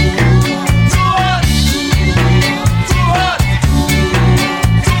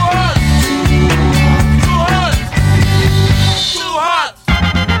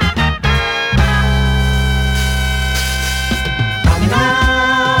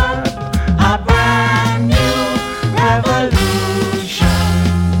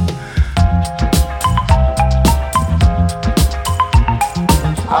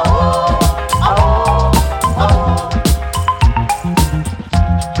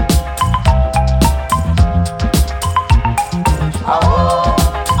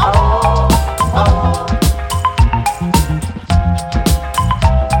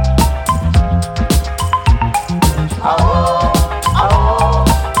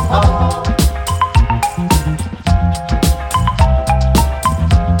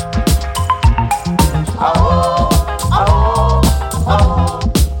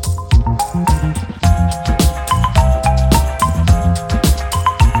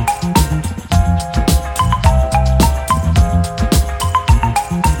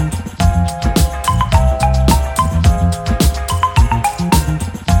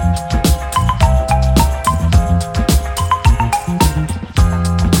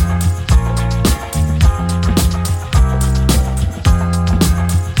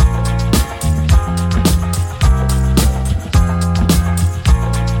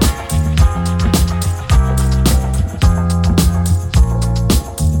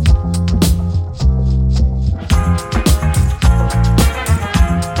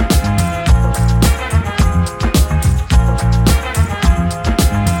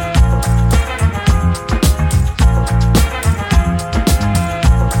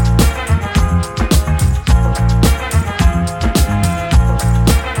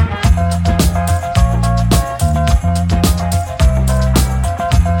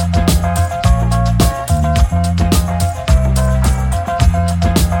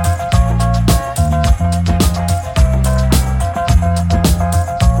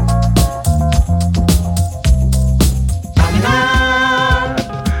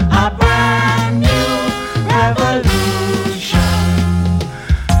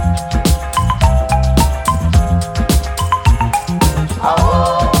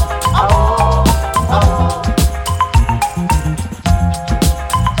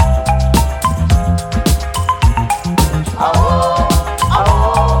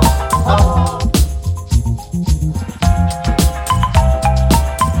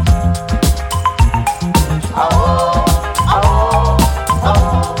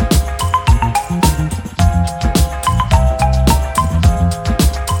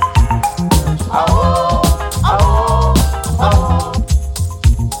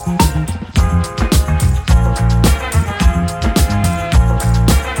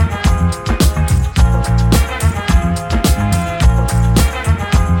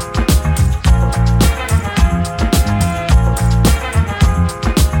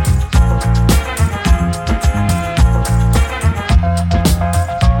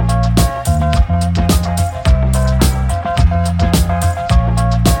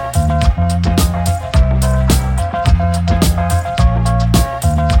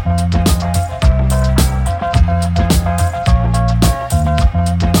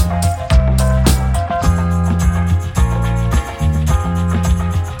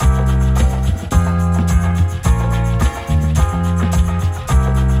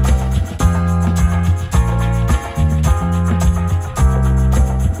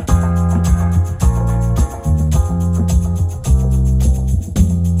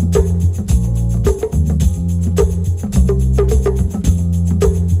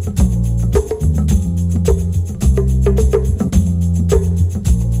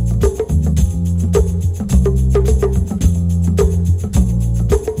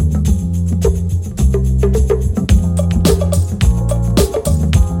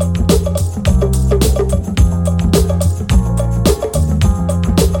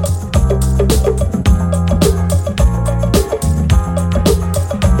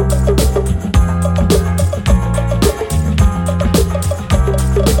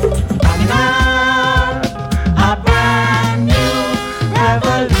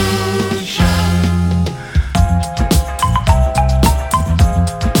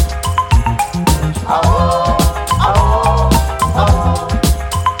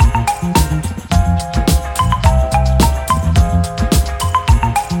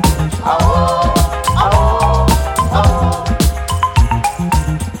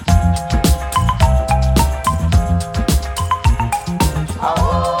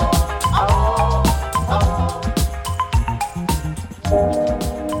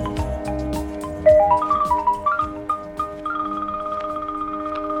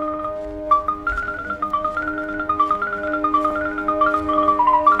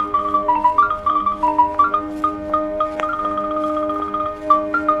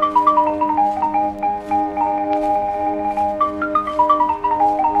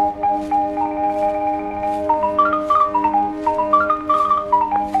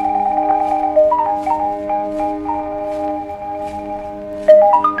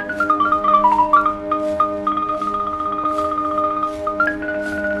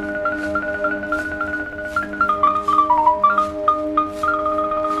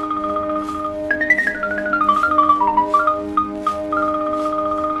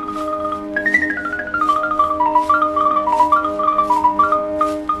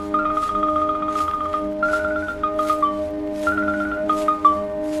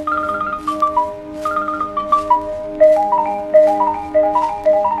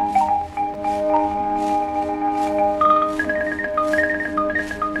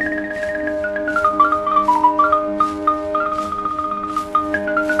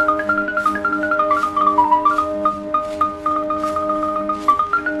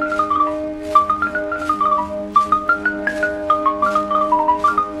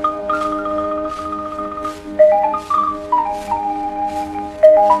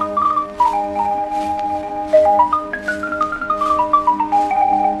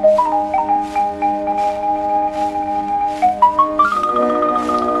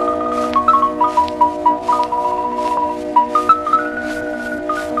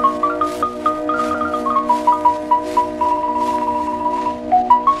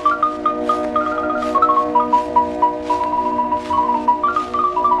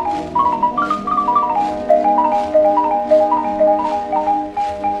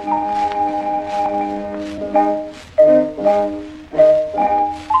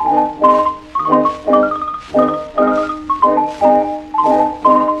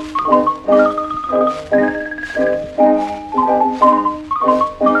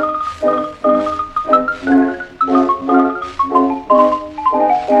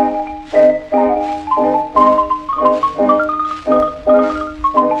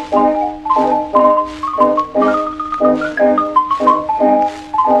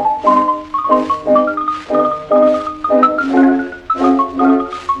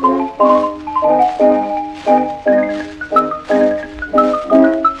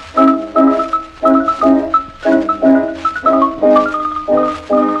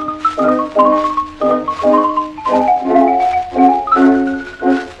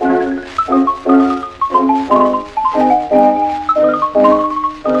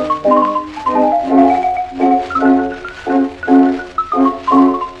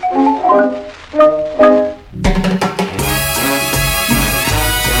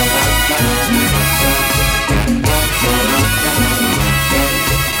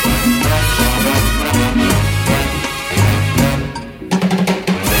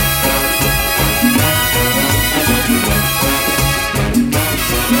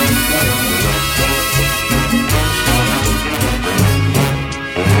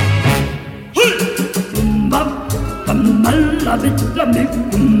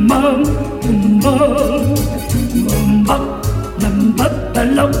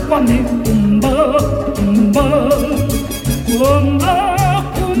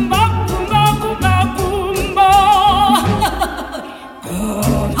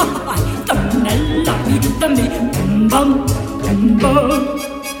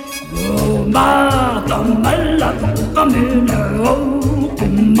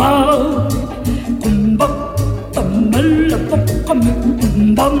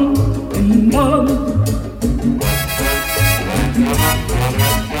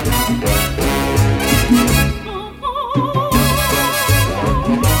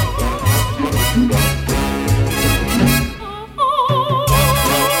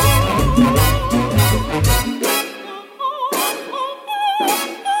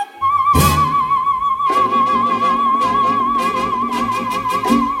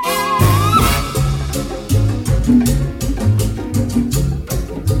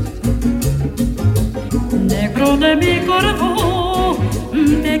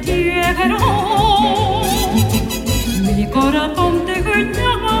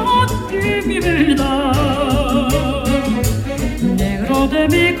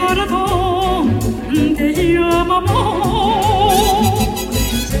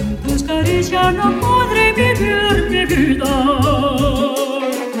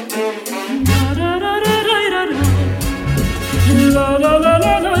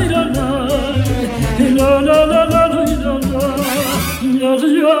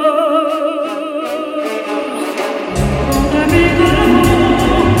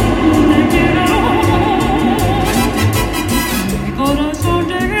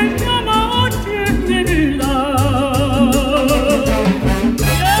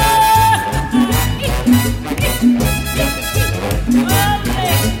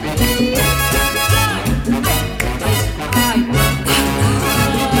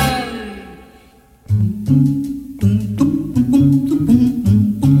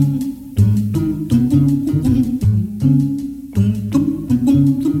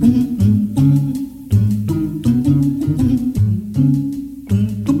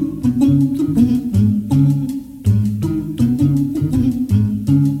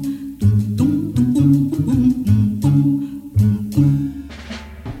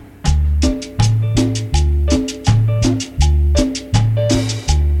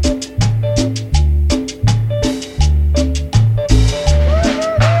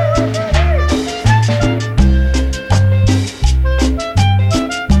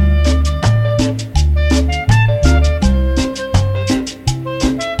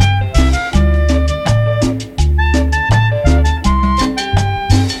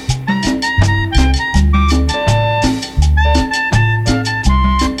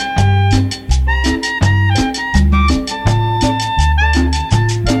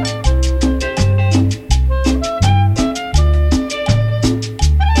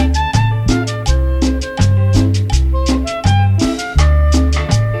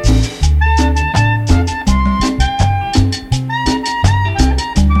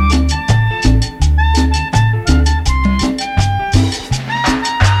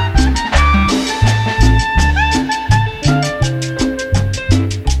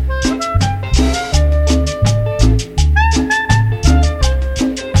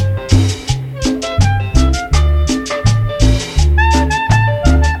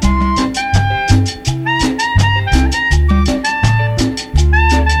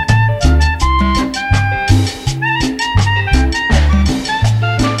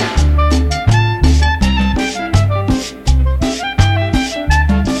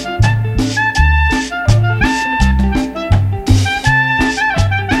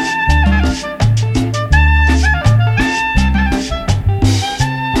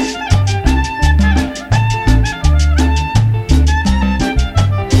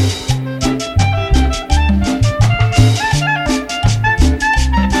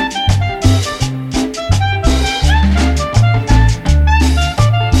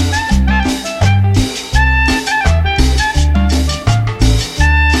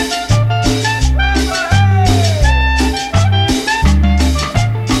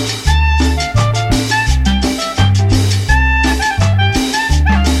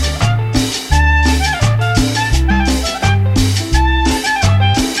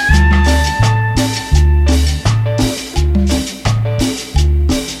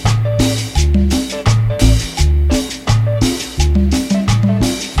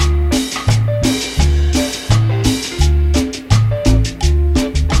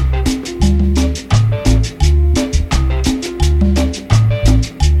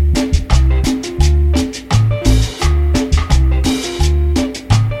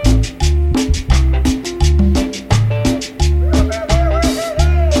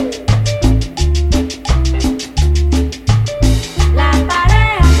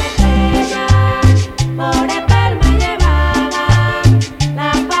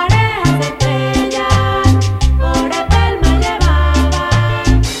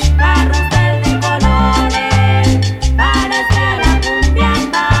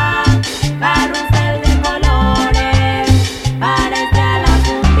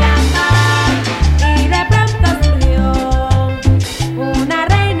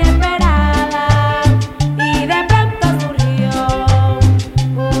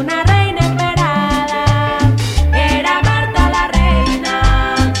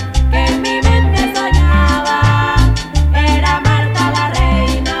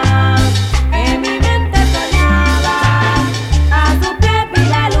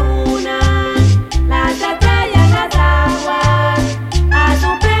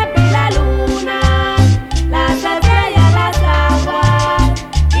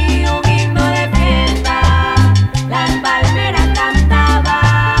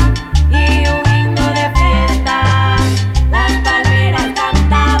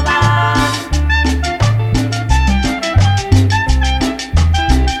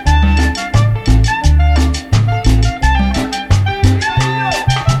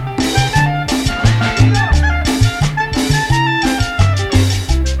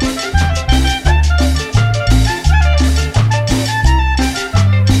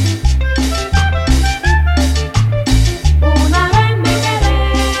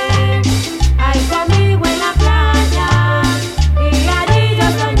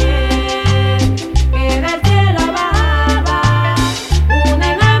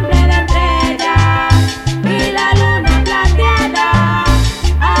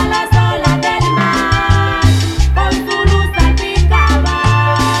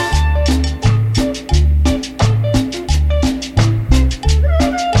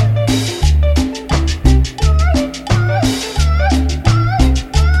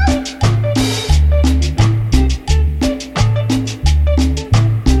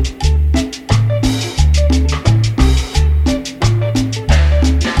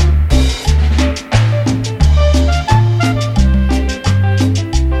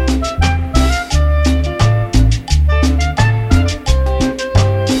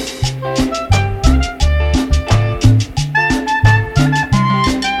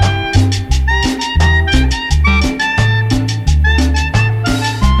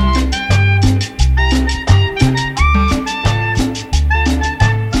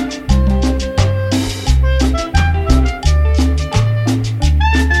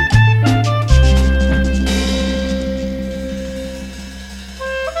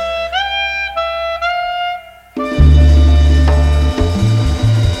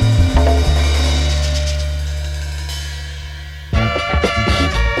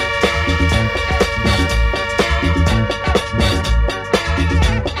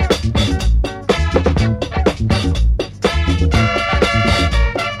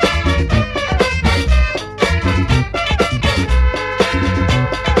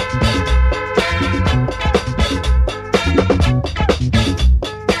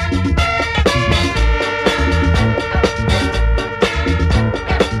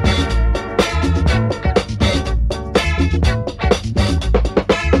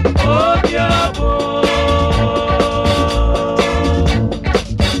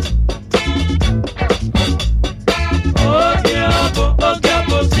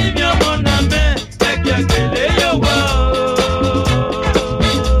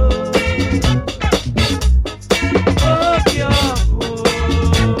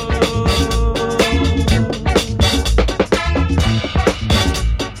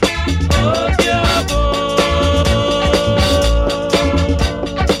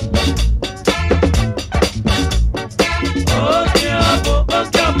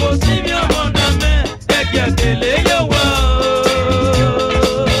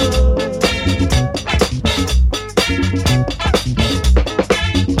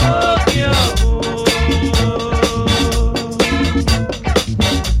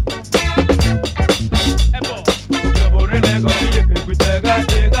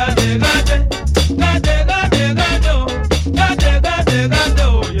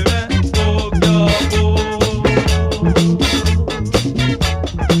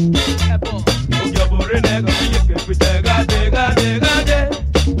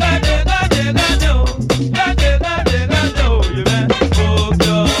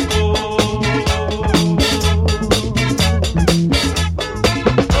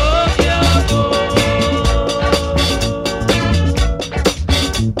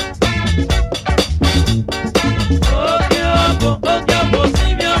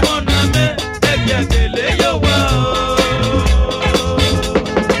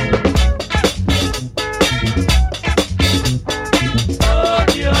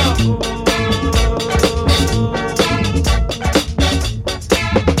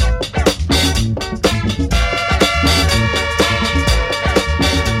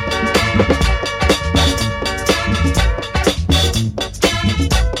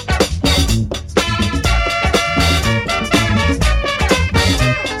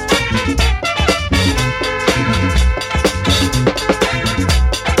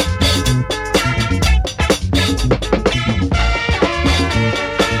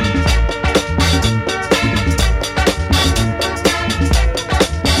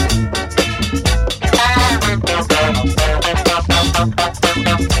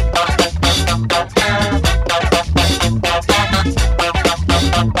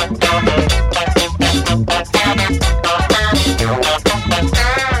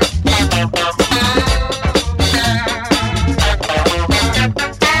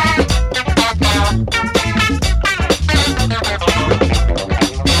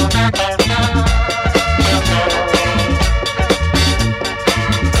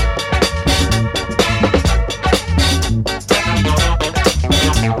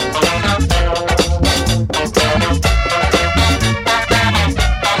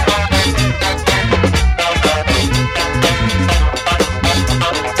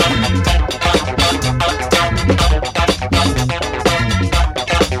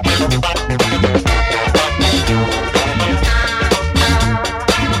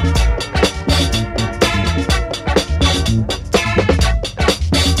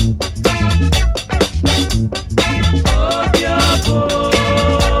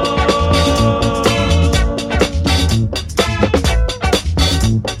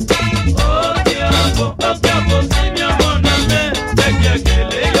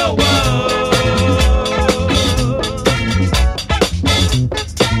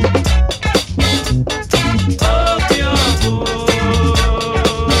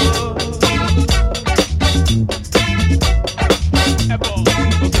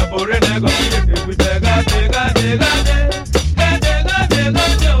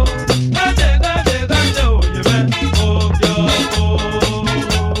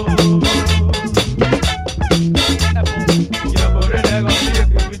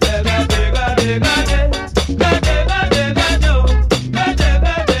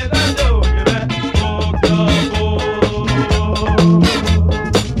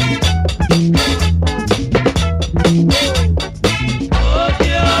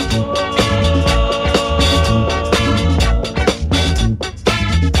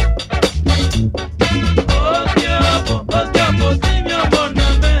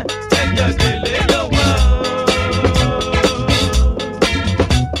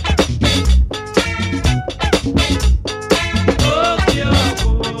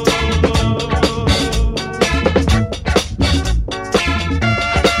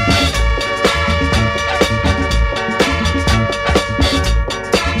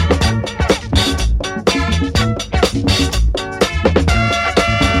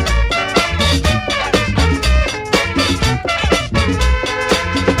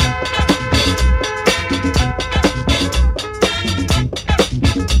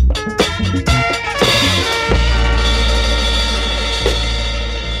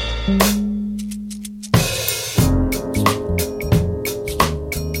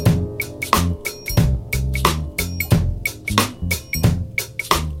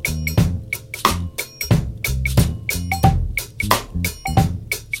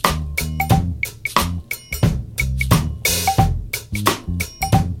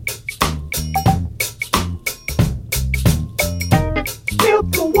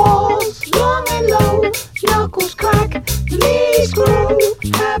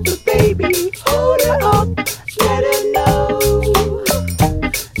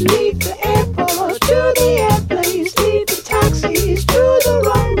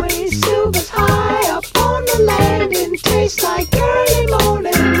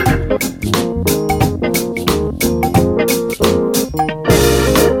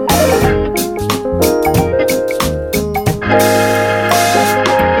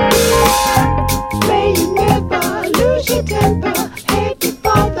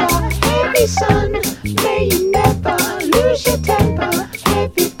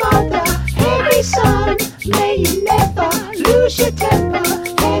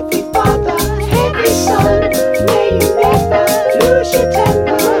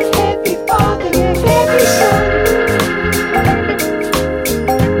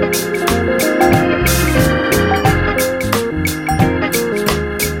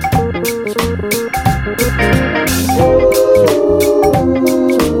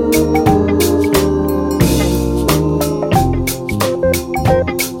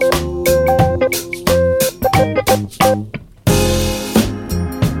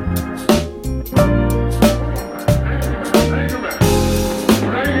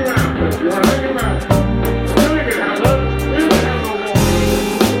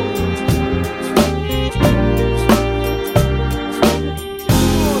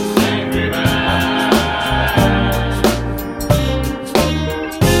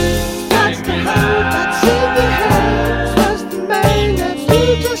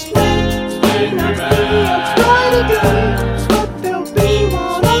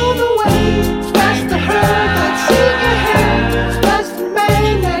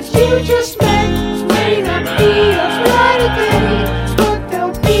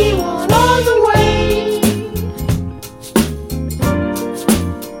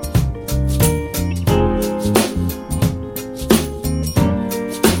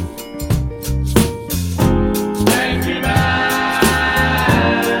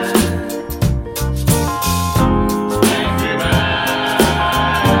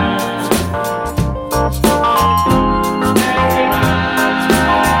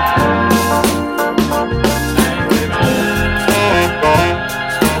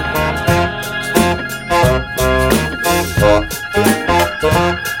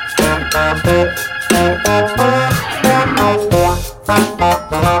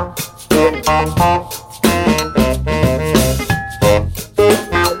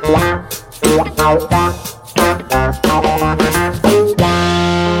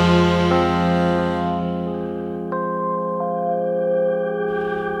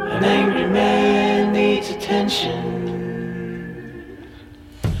 An angry man needs attention.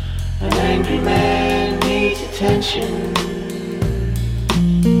 An angry man needs attention.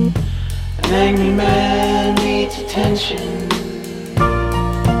 An angry man needs attention.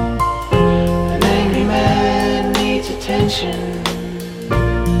 An angry man needs attention.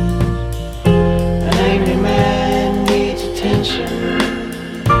 An angry man needs attention.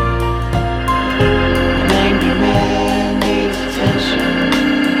 An angry man needs attention.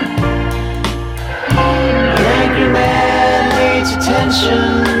 An angry man needs attention.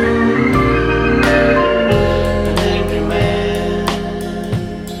 An angry man.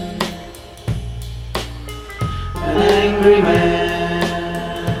 An angry man.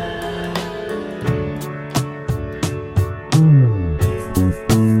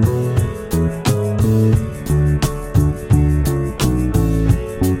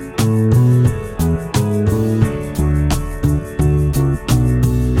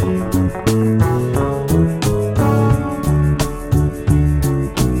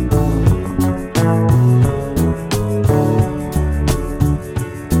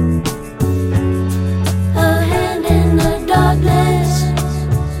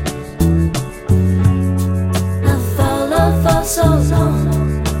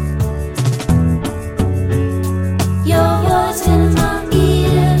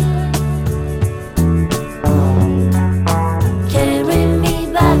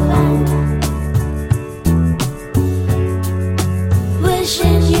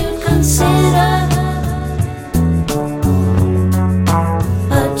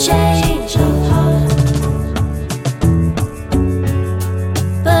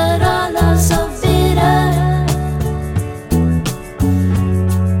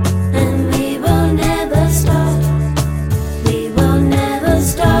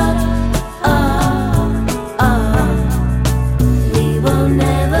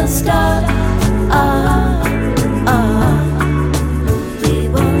 never stop. Oh, oh. We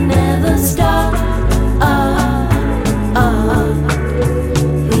will never stop. Oh, oh.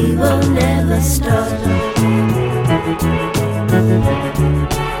 We will never stop.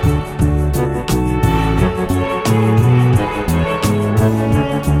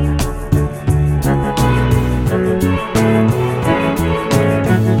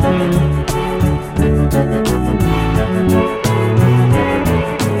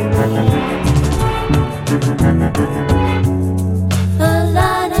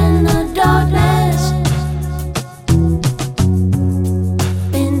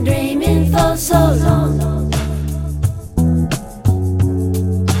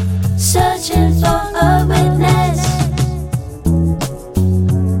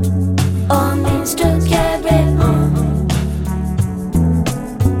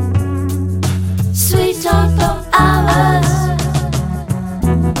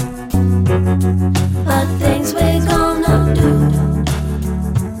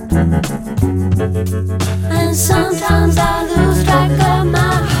 And sometimes I lose track of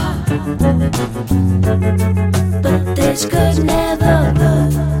my heart, but this could never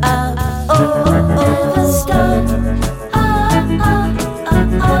work out. Oh, never stop. Oh, oh, oh,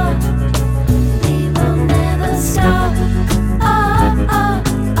 oh. We will never stop. Oh, oh,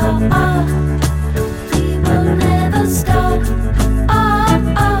 oh, oh. We will never stop. Oh,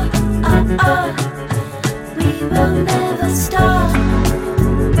 oh, oh, oh. We will never stop.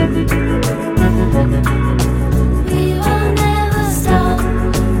 We will never stop.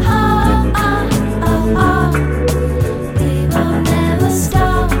 Oh, oh, oh, oh. We will never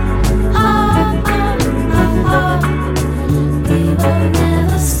stop. Oh, oh, oh, oh. We will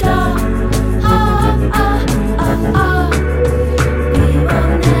never stop. Oh, oh, oh, oh. We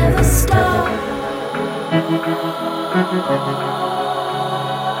will never stop.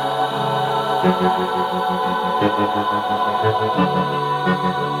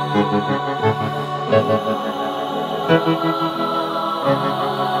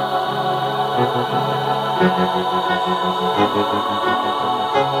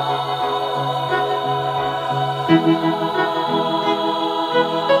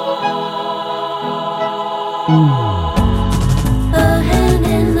 A hand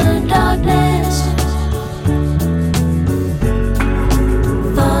in the darkness,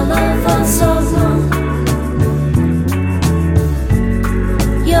 follow for so long.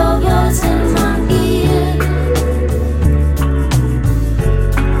 Your voice in my ear,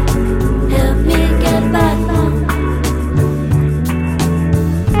 help me get back home.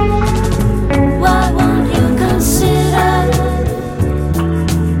 Why won't you consider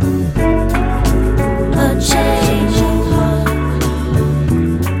a change of heart?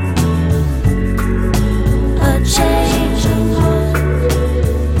 A change of heart.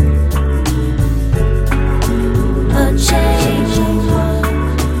 A change of heart.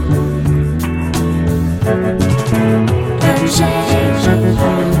 A change of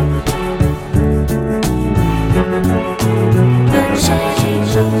heart. A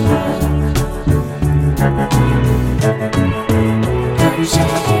change of heart. A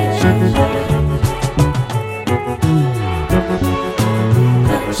change of heart.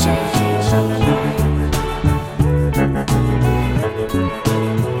 A change of heart.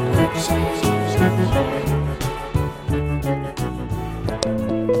 A change of heart.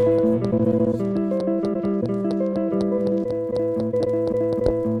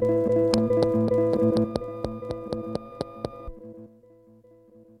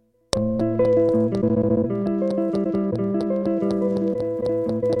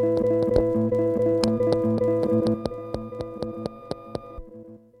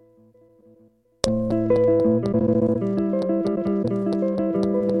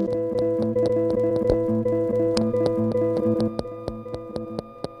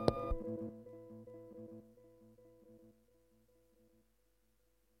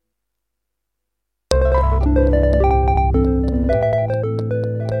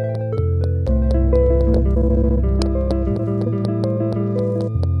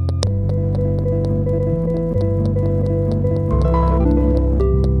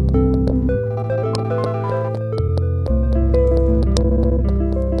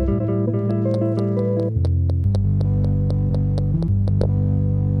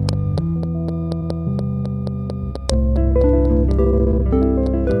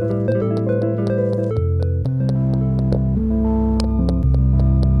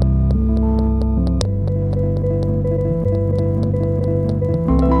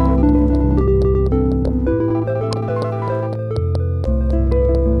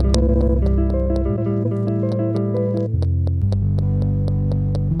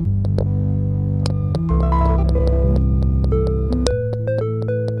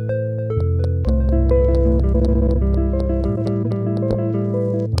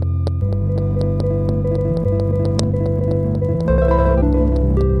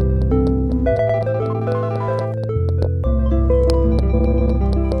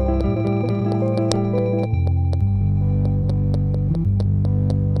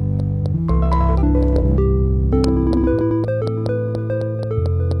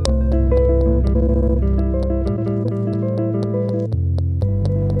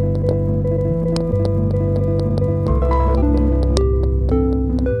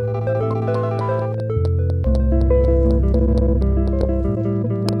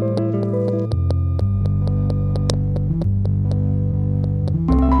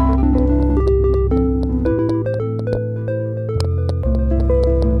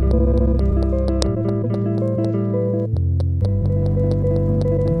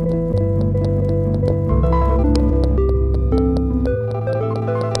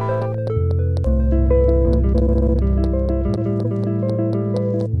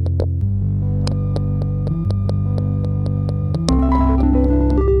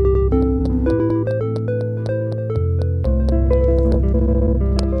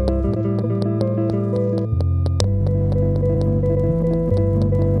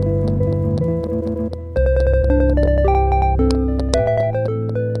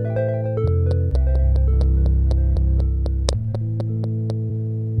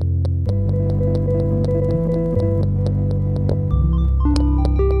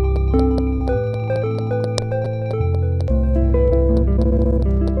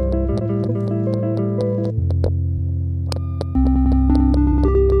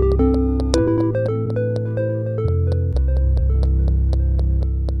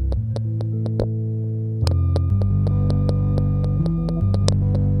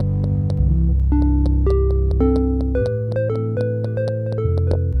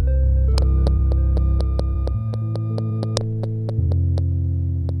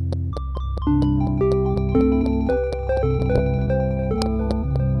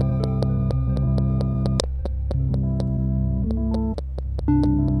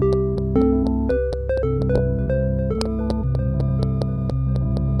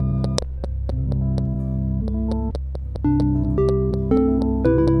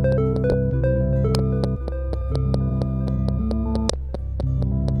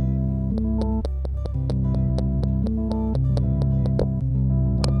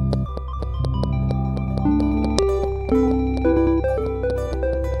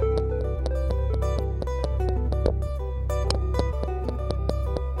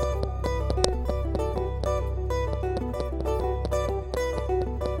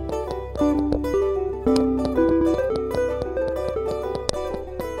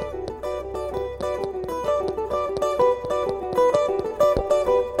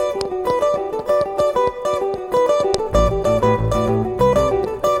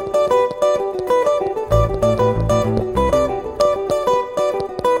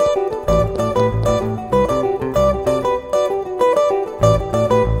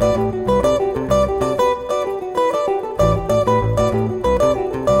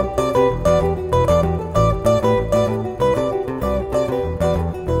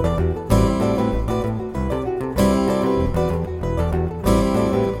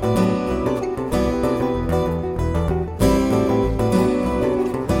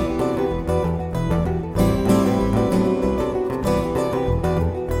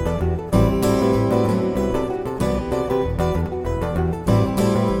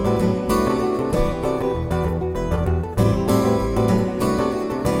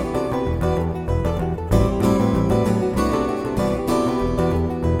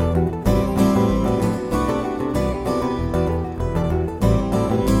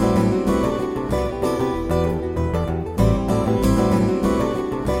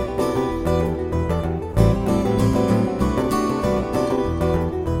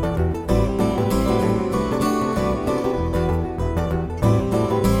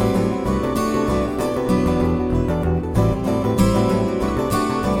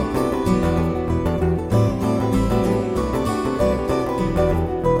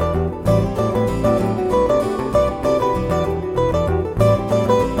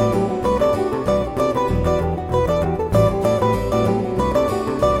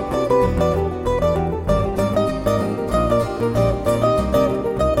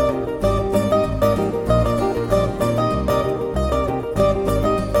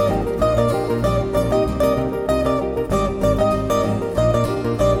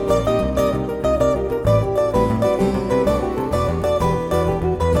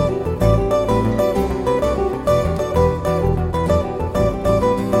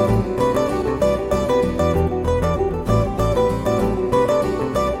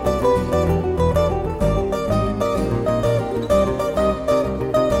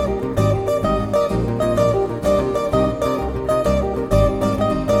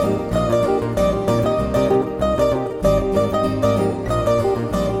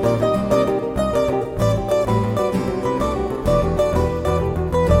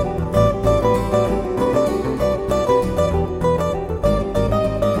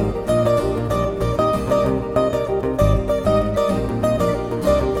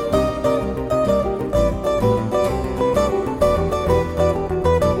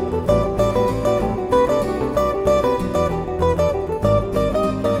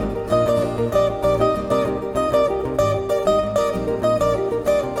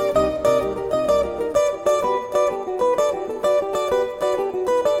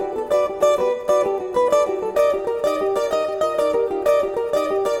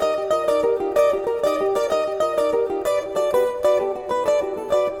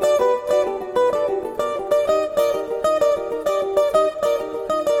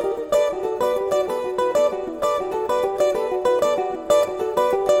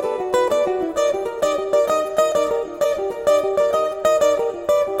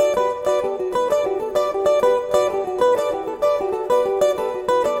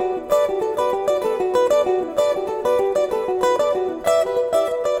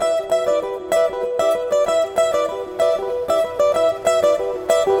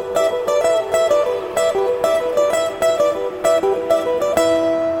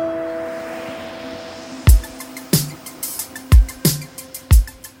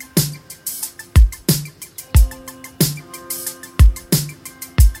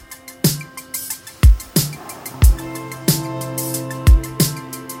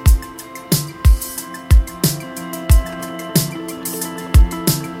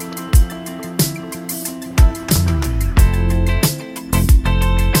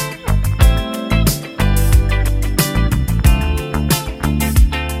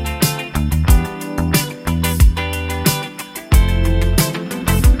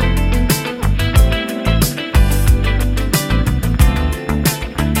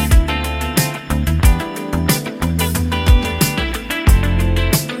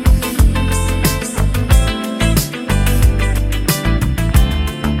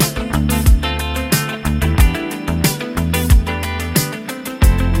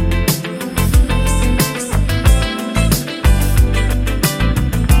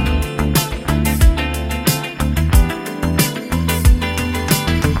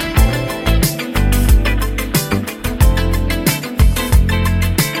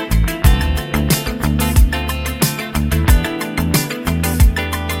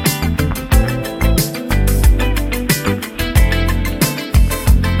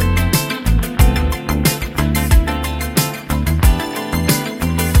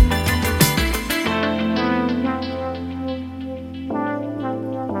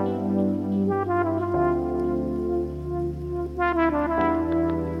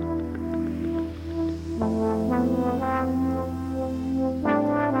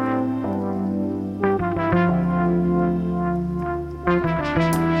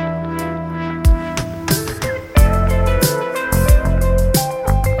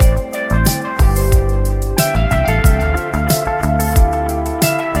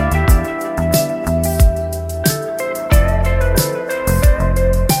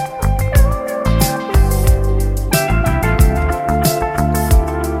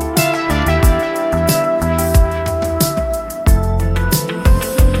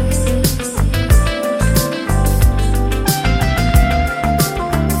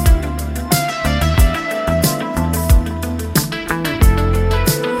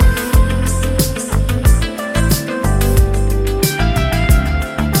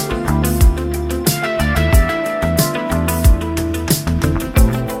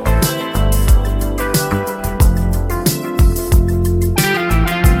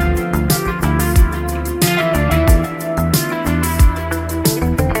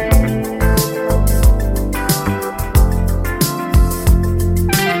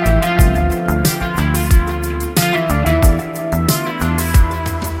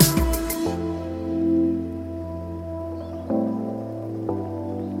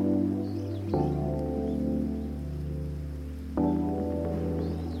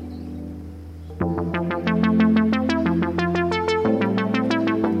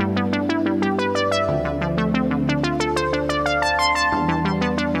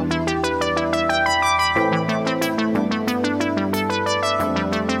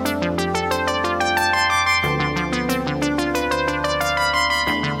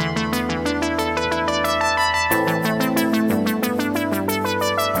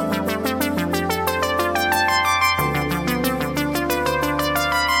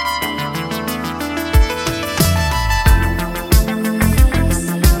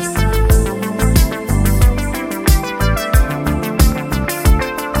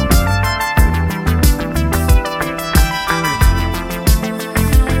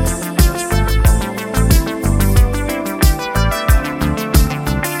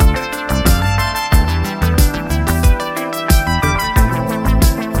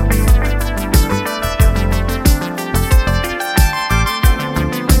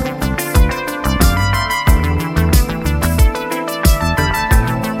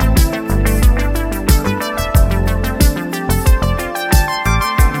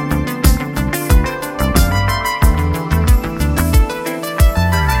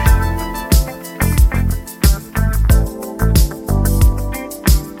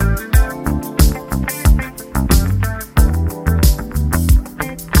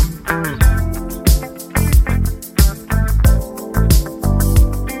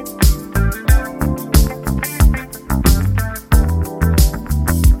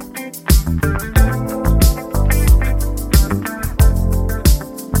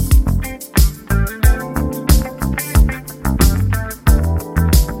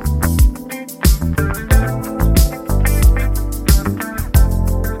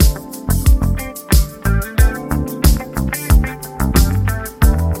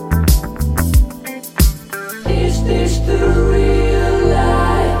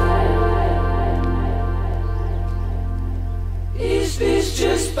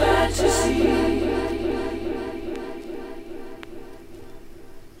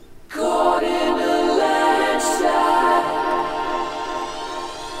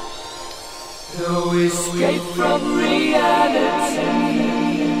 No escape from reality.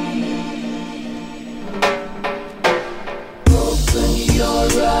 Open your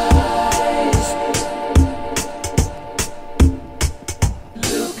eyes.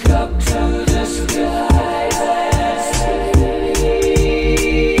 Look up to the sky.